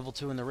 Doesn't have level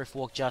 2 in the Rift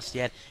Walk just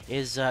yet.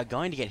 Is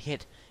going to get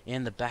hit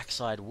in the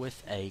backside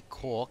with a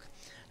cork,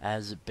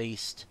 as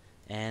Beast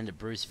and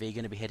Bruce V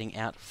going to be heading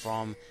out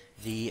from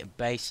the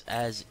base,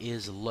 as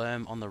is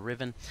Lurm on the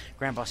Riven.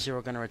 Grandpa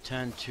Cyril going to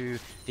return to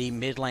the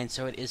mid lane,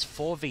 so it is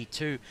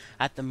 4v2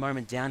 at the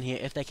moment down here.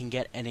 If they can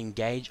get an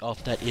engage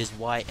off, that is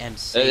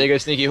YMC. There you go,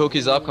 Sneaky Hook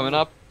is up, coming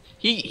up.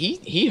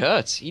 He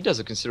hurts. He does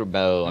a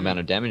considerable amount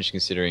of damage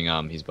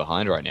considering he's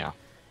behind right now.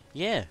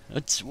 Yeah,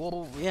 against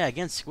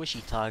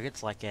squishy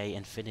targets like a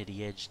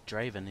Infinity Edge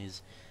Draven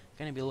is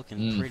going to be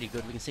looking pretty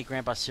good. We can see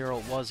Grandpa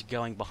Cyril was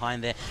going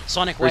behind there.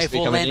 Sonic Wave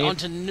will land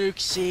onto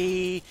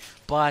Nuxie,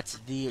 but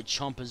the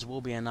chompers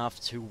will be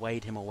enough to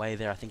wade him away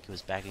there. I think he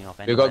was backing off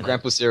anyway. We've got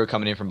Grandpa Cyril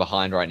coming in from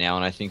behind right now,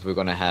 and I think we're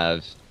going to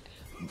have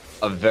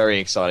a very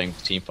exciting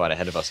team fight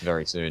ahead of us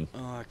very soon.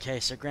 Okay,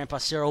 so Grandpa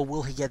Cyril,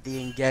 will he get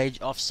the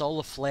engage off?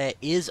 Solar Flare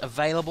is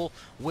available.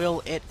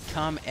 Will it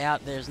come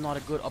out? There's not a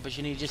good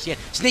opportunity just yet.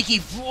 Sneaky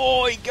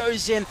Void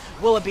goes in.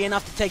 Will it be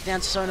enough to take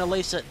down Sona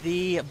Lisa?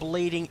 The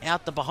bleeding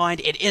out the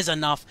behind. It is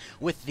enough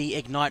with the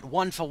Ignite.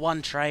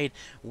 1-for-1 trade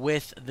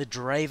with the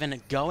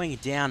Draven going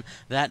down.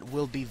 That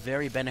will be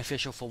very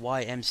beneficial for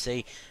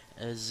YMC,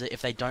 as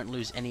if they don't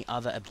lose any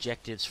other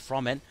objectives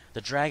from it.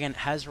 The Dragon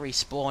has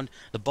respawned.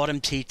 The bottom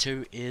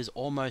T2 is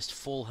almost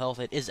full health.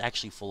 It is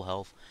actually full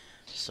health.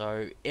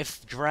 So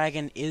if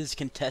Dragon is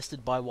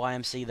contested by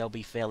YMC, they'll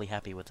be fairly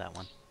happy with that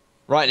one.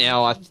 Right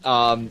now,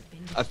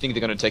 I think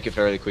they're going to take it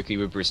fairly quickly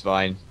with Bruce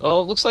Vine.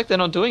 Oh, looks like they're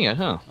not doing it,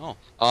 huh? Oh,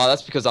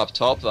 that's because up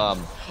top...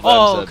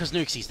 because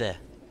Nuxie's there.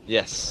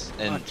 Yes.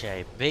 And,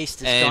 okay,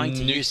 Beast is going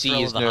to use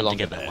Thrill of the Hunt to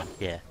get that one.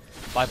 Yeah.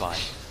 Bye-bye.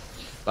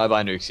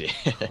 Bye-bye, Nuxie.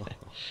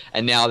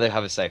 And now they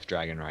have a safe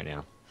Dragon right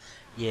now.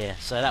 Yeah,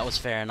 so that was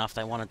fair enough.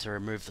 They wanted to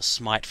remove the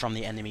smite from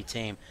the enemy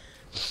team.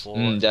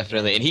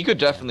 Definitely, and he could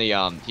definitely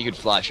he could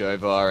flash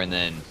over and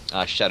then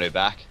shadow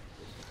back.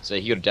 So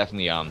he could have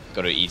definitely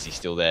got an easy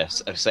steal there,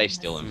 a safe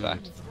steal in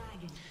fact.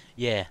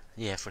 Yeah,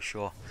 for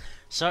sure.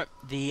 So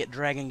the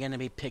Dragon going to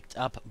be picked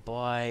up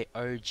by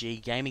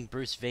OG Gaming.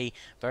 Bruce V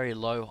very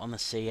low on the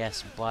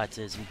CS, but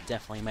is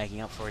definitely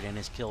making up for it in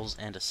his kills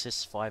and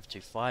assists.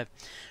 5-5.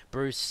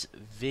 Bruce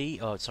V.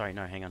 Oh, sorry,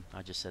 no, hang on.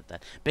 I just said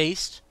that.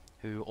 Beast,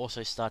 who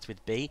also starts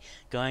with B,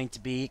 going to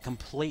be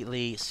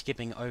completely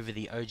skipping over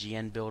the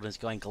OGN builders,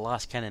 going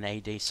Glass Cannon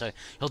AD, so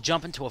he'll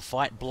jump into a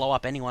fight, blow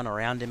up anyone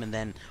around him, and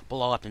then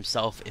blow up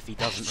himself if he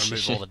doesn't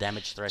remove all the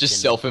damage threats.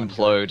 Just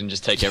self-implode and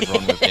just take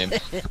everyone with him.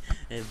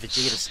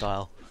 Vegeta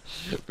style.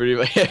 Pretty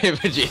much,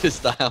 Vegeta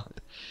style.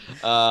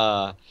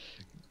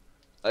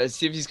 Let's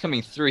see if he's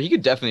coming through. He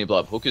could definitely blow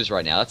up hookers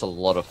right now. That's a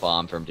lot of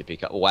farm for him to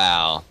pick up.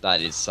 Wow,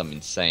 that is some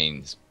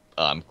insane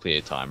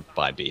clear time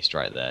by Beast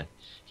right there.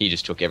 He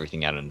just took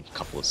everything out in a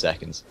couple of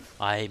seconds.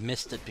 I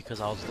missed it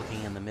because I was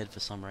looking in the mid for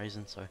some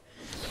reason. So,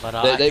 but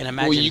I can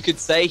imagine. Well, you could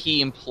say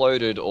he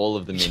imploded all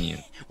of the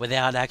minions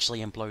without actually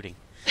imploding.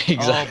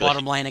 Exactly. Oh,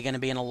 bottom lane are going to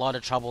be in a lot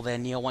of trouble there.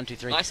 Neil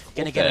 123 Nice going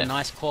to cork get a there.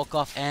 nice cork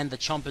off, and the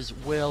chompers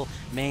will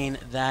mean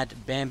that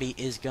Bambi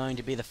is going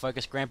to be the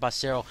focus. Grandpa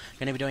Cyril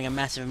going to be doing a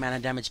massive amount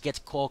of damage, gets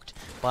corked,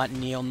 but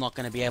Neil not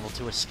going to be able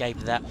to escape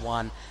that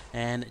one,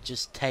 and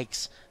just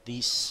takes the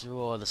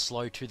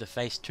slow to the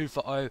face. 2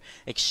 for 0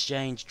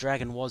 exchange.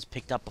 Dragon was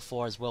picked up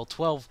before as well.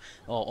 12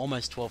 or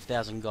almost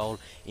 12,000 gold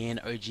in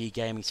OG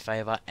Gaming's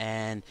favor,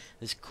 and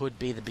this could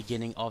be the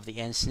beginning of the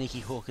end. Sneaky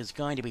Hook is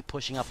going to be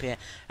pushing up here,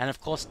 and of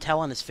course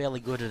Talon is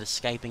fairly good at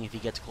escaping if he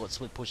gets caught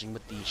split pushing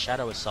with the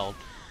Shadow Assault.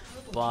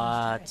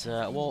 But,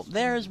 well,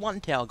 there is one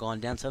tower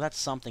gone down, so that's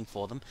something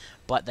for them.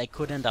 But they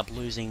could end up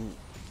losing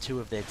 2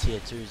 of their tier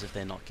 2s if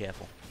they're not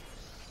careful.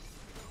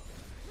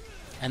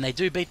 And they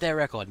do beat their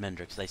record,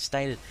 Mendrix. They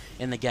stayed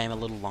in the game a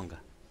little longer.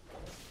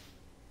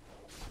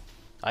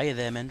 Are you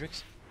there,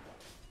 Mendrix?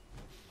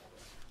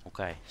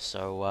 Okay,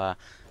 so,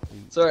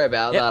 Sorry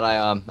about yep. that.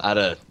 I had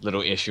a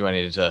little issue I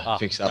needed to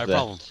fix up no there.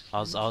 problem. I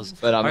was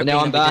But now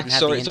I'm back.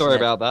 Sorry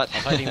about that. I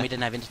was hoping we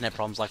didn't have internet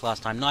problems like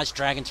last time. Nice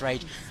Dragon's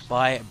Rage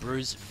by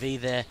Bruce V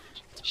there.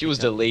 She was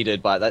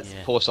deleted by that.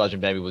 Yeah. Poor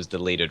Sergeant Baby was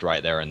deleted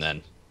right there and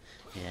then.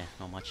 Yeah,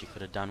 not much you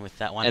could have done with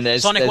that one.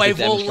 And Sonic Wave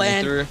the will damage coming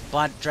land, through.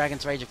 but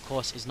Dragon's Rage, of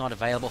course, is not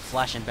available.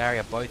 Flash and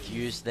Barrier both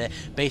used there.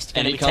 Beast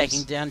going And to he be comes.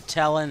 taking down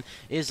Talon.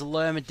 Is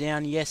Lerma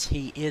down? Yes,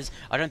 he is.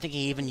 I don't think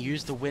he even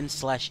used the Wind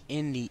Slash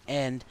in the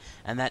end,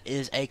 and that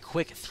is a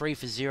quick 3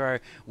 for 0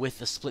 with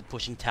the split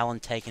pushing Talon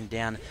taken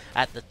down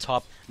at the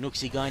top.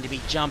 Nuxie going to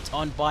be jumped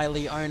on by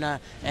Leona,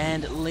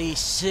 and Lee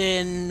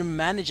Sin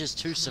manages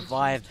to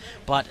survive,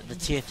 but the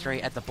tier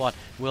 3 at the bot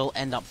will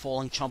end up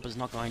falling. Chomper's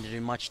not going to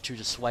do much to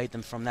dissuade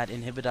them from that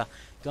inhibitor.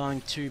 Going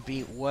to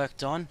be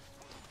worked on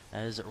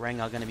as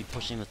Rengar going to be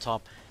pushing the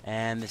top,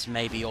 and this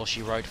may be all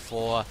she wrote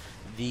for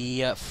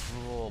the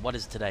what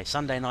is it today?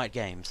 Sunday night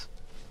games.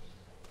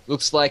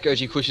 Looks like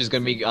OG KUSH is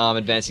going to be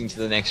advancing to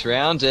the next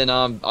round, and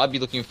I'd be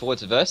looking forward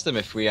to verse them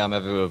if we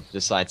ever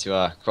decide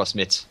to cross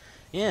mitts.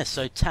 Yeah,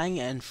 so Tang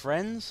and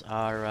friends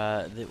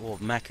are,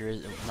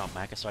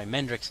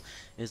 Mendrix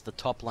is the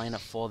top laner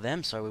for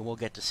them, so we will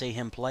get to see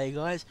him play,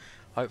 guys.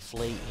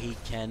 Hopefully he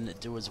can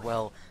do as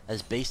well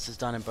as Beast has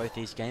done in both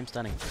these games,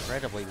 done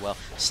incredibly well.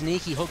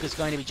 Sneaky Hook is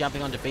going to be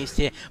jumping onto Beast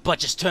here, but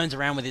just turns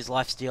around with his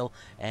lifesteal,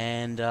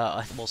 and,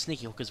 well,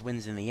 Sneaky Hookers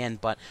wins in the end,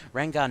 but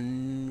Rengar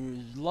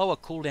lower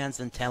cooldowns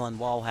than Talon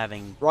while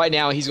having... Right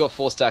now, he's got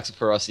 4 stacks of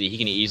ferocity. He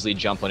can easily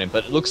jump on him,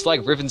 but it looks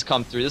like Riven's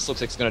come through. This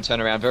looks like it's going to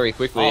turn around very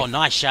quickly. Oh,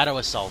 nice Shadow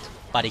Assault,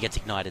 but he gets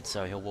ignited,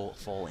 so he'll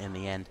fall in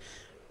the end.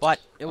 But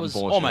it was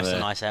almost a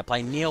nice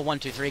outplay. Neil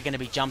 123 going to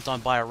be jumped on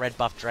by a red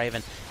buff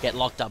Draven, get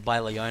locked up by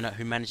Leona,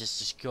 who manages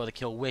to secure the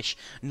kill. Wish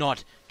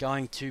not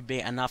going to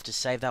be enough to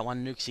save that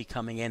one. Nuxie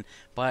coming in,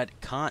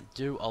 but can't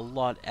do a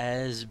lot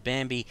as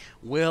Bambi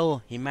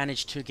will. He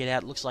managed to get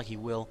out. Looks like he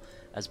will,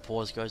 as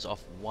pause goes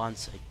off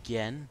once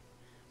again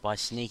by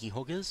Sneaky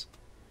Hookers.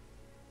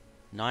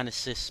 9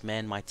 assists,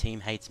 man. My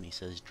team hates me,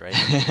 says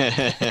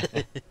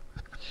Draven.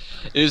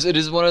 It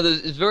is one of those.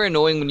 It's very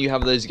annoying when you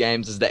have those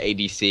games as the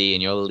ADC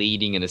and you're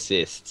leading in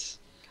assists.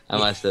 I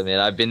must admit,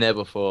 I've been there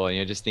before, and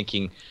you're just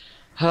thinking,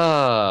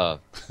 I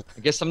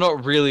guess I'm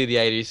not really the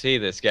ADC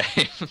this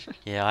game.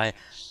 Yeah,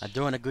 I'm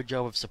doing a good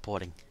job of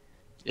supporting.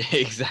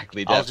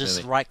 Exactly, I'll definitely.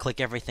 just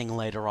right-click everything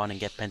later on and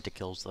get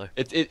pentakills though.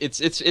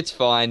 It's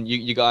fine.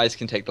 You guys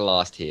can take the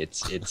last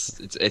hits.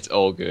 It's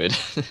all good.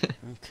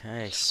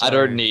 Okay, so... I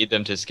don't need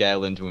them to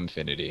scale into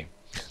infinity.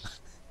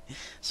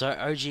 So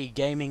OG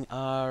Gaming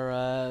are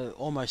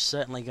almost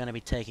certainly going to be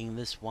taking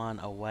this one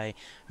away.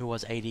 Who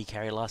was AD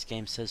carry last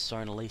game, says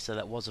Sonalisa.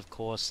 That was, of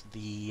course,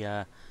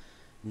 the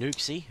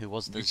Nuxie, who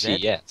was the Nuxie, Zed,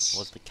 yes.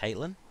 was the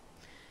Caitlyn.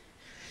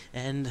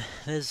 And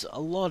there's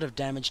a lot of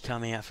damage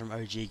coming out from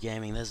OG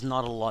Gaming. There's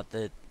not a lot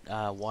that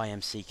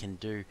YMC can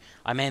do.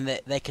 I mean,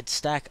 they could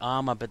stack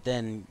armor, but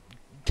then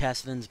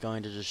Kassadin's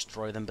going to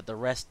destroy them. But the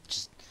rest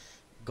just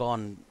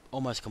gone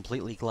almost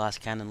completely glass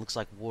cannon. Looks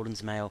like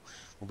Warden's Mail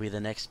will be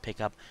the next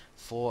pickup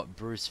for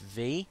Bruce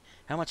V.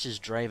 How much is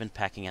Draven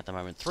packing at the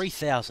moment?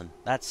 3,000.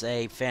 That's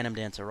a Phantom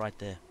Dancer right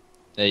there.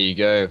 There you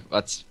go.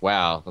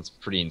 Wow. That's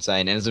pretty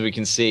insane. And as we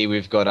can see,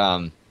 we've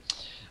got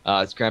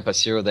it's Grandpa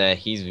Cyril there.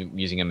 He's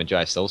using a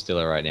Magi Soul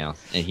Stealer right now,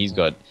 and he's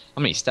got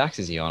how many stacks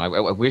is he on?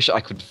 I wish I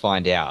could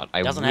find out.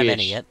 He doesn't have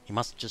any yet. He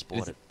must have just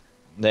bought it.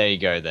 There you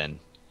go then.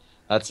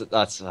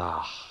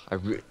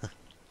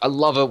 I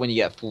love it when you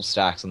get full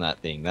stacks on that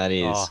thing. That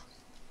is...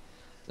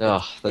 the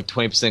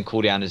 20%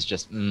 cooldown is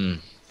just...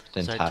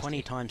 fantastic. So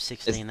 20 times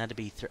 16, that'd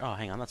be... Oh,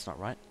 hang on, that's not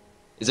right.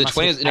 Is it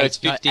 20? No, it's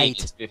 15.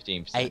 It's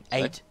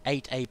 15%.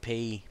 8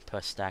 AP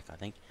per stack, I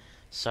think.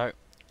 So,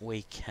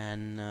 we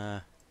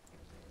can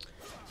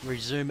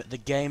resume the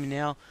game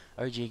now.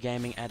 OG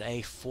Gaming at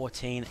a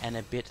 14 and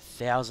a bit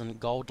thousand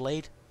gold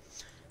lead.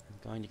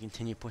 Going to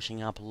continue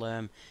pushing up.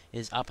 Lerm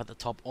is up at the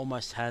top,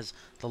 almost has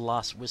the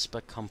last whisper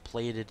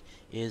completed,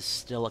 is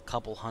still a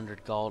couple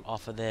hundred gold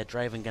off of there.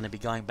 Draven going to be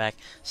going back,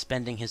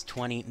 spending his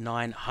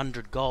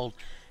 2,900 gold,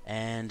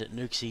 and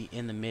Nuxie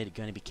in the mid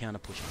going to be counter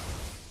pushing.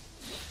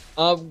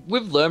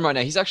 With Lerm right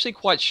now, he's actually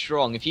quite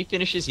strong. If he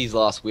finishes his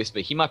last Whisper,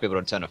 he might be able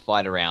to turn a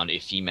fight around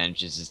if he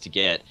manages to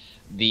get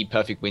the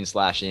perfect Wind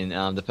Slash in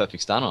the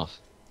perfect stun off.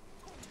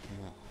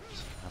 We'll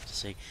have to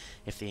see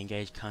if the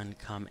engage can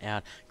come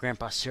out.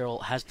 Grandpa Cyril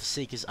has to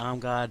seek his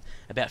arm guard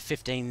about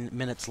 15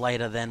 minutes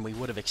later than we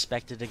would have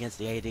expected against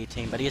the AD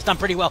team, but he has done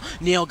pretty well.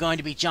 Neil going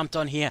to be jumped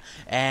on here,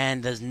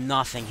 and there's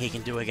nothing he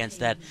can do against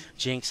that.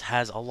 Jinx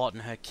has a lot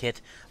in her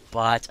kit,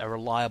 but a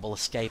reliable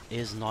escape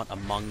is not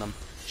among them.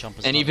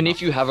 Chompers And even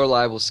if you have a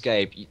reliable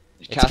escape,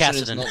 Cassidy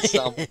is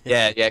not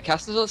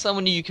Cassidy's not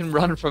someone you can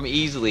run from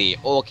easily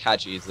or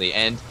catch easily,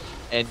 and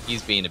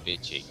he's being a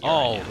bit cheeky.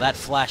 Oh, right that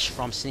flash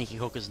from Sneaky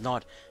Hook is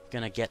not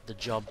going to get the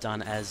job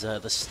done as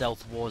the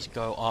stealth wars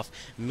go off.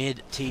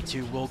 Mid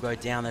T2 will go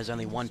down. There's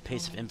only one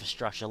piece of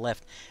infrastructure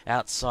left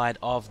outside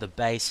of the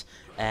base,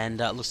 and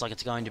looks like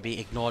it's going to be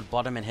ignored.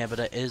 Bottom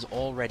inhibitor is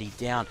already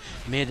down.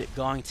 Mid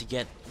going to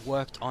get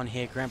worked on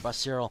here. Grandpa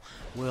Cyril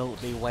will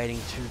be waiting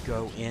to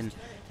go in,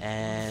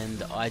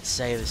 and I'd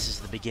say this is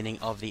the beginning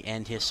of the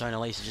end here.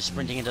 Sonalisa just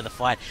sprinting into the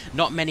fight.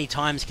 Not many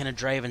times can a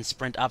Draven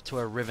sprint up to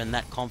a Riven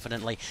that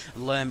confidently.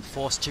 Lerm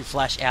forced to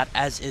flash out,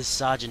 as is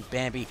Sergeant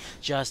Bambi,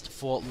 just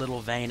for Little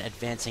Vayne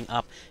advancing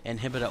up.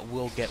 Inhibitor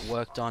will get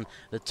worked on.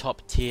 The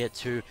top tier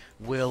 2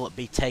 will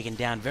be taken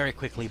down very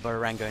quickly by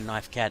Rango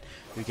Knife Cat,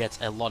 who gets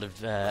a lot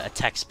of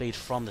attack speed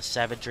from the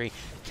savagery.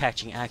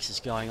 Catching axes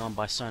going on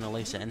by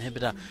Sonalisa.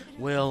 Inhibitor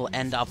will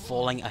end up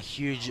falling. A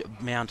huge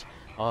amount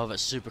of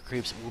super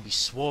creeps will be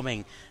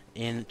swarming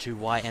into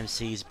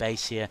YMC's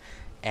base here,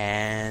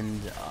 and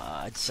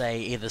I'd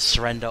say either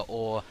Surrender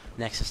or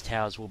Nexus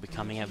Towers will be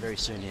coming out very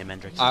soon here,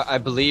 Mendrix. I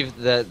believe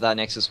that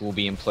Nexus will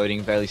be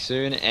imploding very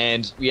soon,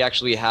 and we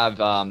actually have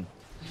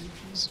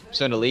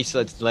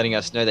Sonalisa letting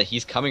us know that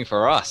he's coming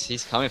for us.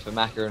 He's coming for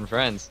Maka and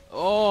friends.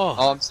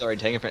 Oh, I'm sorry,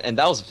 taking friend, and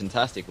that was a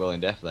fantastic Will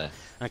and Death there.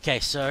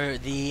 Okay, so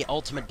the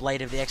ultimate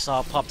Blade of the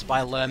Exile popped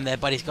by Lerm there,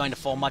 but he's going to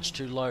fall much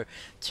too low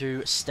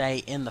to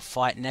stay in the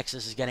fight.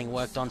 Nexus is getting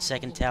worked on.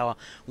 Second tower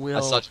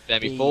will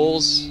be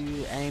falls.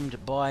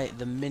 Aimed by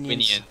the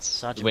minions.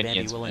 Sergeant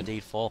Bambi will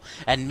indeed fall.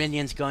 And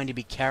Minions going to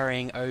be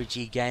carrying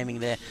OG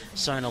Gaming there.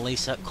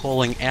 Sonalisa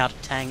calling out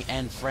Tang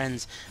and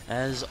friends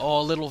as,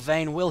 oh, Little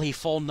Vayne, will he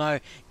fall? No.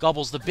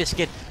 Gobbles the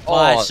biscuit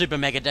by Super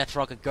Mega Death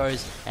Rocket,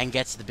 goes and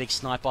gets the big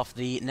snipe off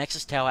the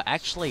Nexus tower,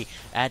 actually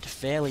at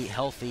fairly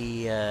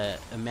healthy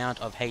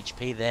amount of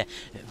HP there.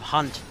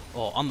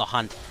 On the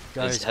hunt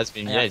goes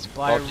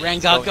by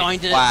Rengar, going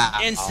to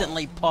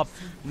instantly pop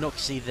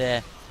Nooksy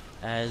there,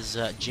 as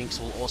Jinx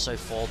will also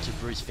fall to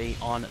Bruce V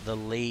on the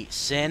Lee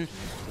Sin.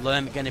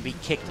 Lerm going to be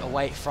kicked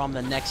away from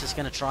the Nexus,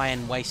 going to try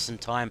and waste some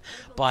time,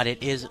 but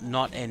it is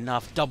not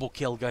enough. Double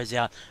kill goes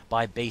out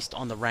by Beast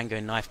on the Rango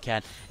Knife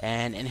Cat,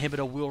 and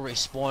Inhibitor will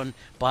respawn,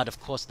 but of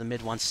course the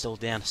mid one's still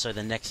down, so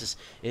the Nexus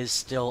is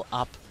still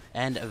up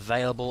and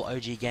available.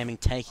 OG Gaming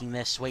taking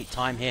their sweet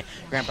time here.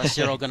 Grandpa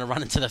Cyril going to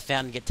run into the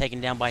fountain, get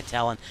taken down by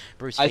Talon.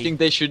 Bruce I think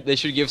they should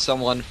give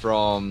someone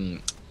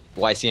from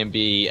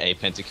YCMB a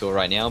pentakill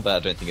right now, but I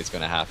don't think it's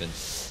going to happen,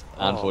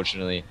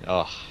 unfortunately.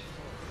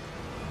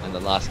 And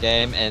the last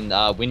game, and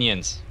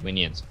Winions.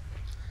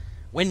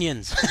 OG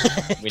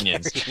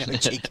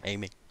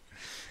Gaming.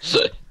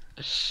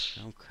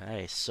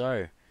 Okay,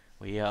 so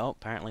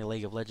apparently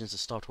League of Legends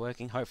has stopped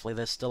working. Hopefully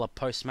there's still a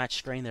post-match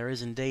screen. There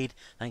is indeed.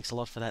 Thanks a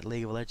lot for that,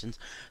 League of Legends.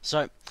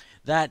 So,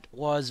 that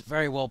was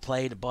very well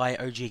played by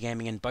OG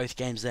Gaming in both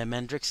games there,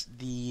 Mendrix.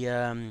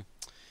 The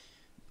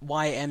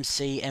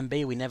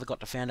YMCMB, we never got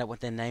to find out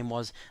what their name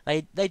was.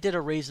 They did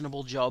a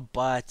reasonable job,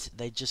 but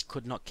they just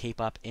could not keep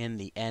up in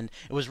the end.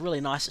 It was really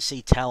nice to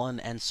see Talon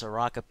and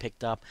Soraka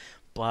picked up,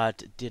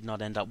 but did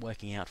not end up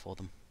working out for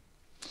them.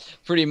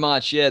 Pretty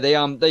much, yeah. They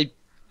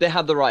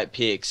had the right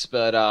picks,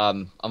 but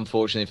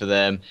unfortunately for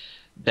them,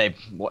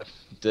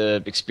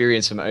 the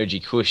experience from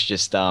OG KUSH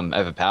just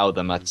overpowered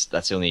them. That's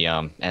the only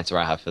answer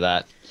I have for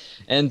that.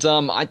 And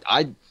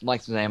I'd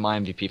like to name my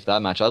MVP for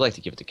that match. I'd like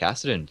to give it to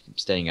Cassidy,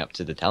 standing up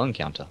to the Talon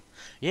counter.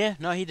 Yeah,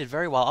 no, he did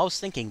very well. I was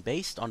thinking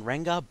Beast on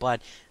Rengar,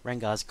 but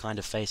Rengar's kind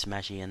of face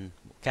mashy, and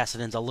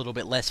Cassidon's a little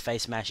bit less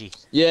face mashy.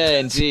 Yeah,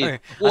 indeed.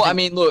 So, I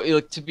mean,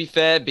 look, to be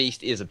fair,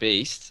 Beast is a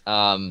beast.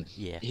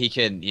 Yeah. He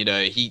can,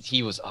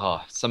 he was,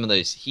 some of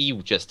those, he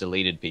just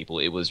deleted people.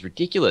 It was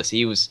ridiculous.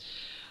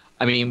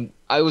 I mean,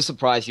 I was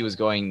surprised he was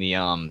going the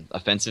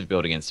offensive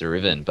build against the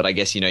Riven, but I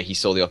guess, he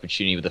saw the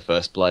opportunity with the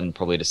first blood and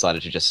probably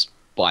decided to just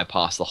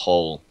bypass the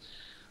whole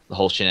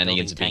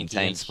shenanigans of being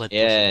tanked.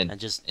 And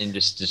just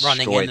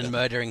running in them. And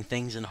murdering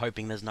things and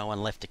hoping there's no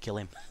one left to kill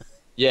him.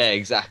 Yeah,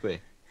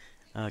 exactly.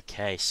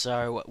 Okay,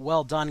 so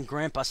well done,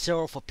 Grandpa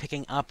Cyril, for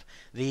picking up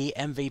the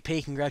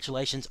MVP.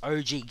 Congratulations,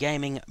 OG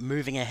Gaming,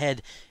 moving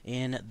ahead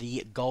in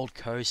the Gold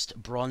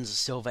Coast Bronze,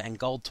 Silver, and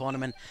Gold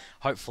tournament.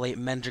 Hopefully,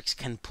 Mendrix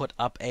can put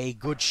up a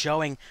good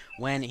showing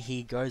when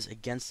he goes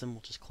against them.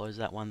 We'll just close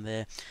that one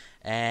there.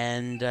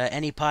 And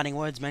any parting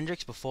words,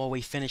 Mendrix, before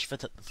we finish for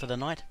the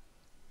night?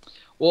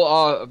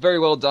 Well, very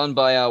well done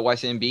by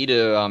YCMB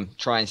to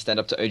try and stand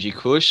up to OG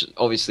KUSH.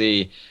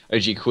 Obviously,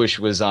 OG KUSH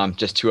was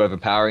just too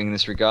overpowering in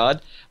this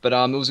regard. But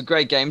it was a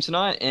great game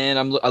tonight, and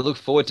I look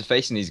forward to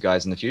facing these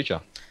guys in the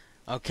future.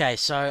 Okay,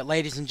 so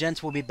ladies and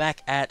gents, we'll be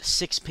back at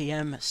 6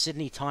 p.m.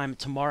 Sydney time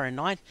tomorrow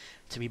night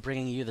to be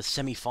bringing you the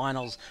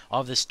semi-finals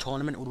of this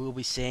tournament. We'll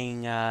be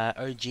seeing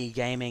OG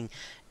Gaming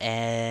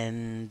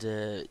and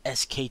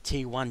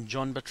SKT1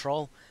 John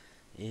Patrol.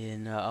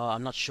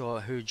 I'm not sure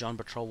who John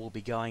Patrol will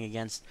be going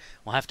against.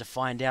 We'll have to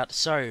find out.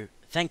 So,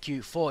 thank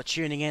you for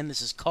tuning in.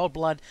 This is Cold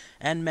Blood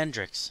and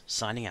Mendrix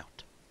signing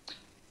out.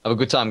 Have a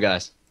good time,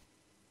 guys.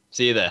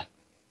 See you there.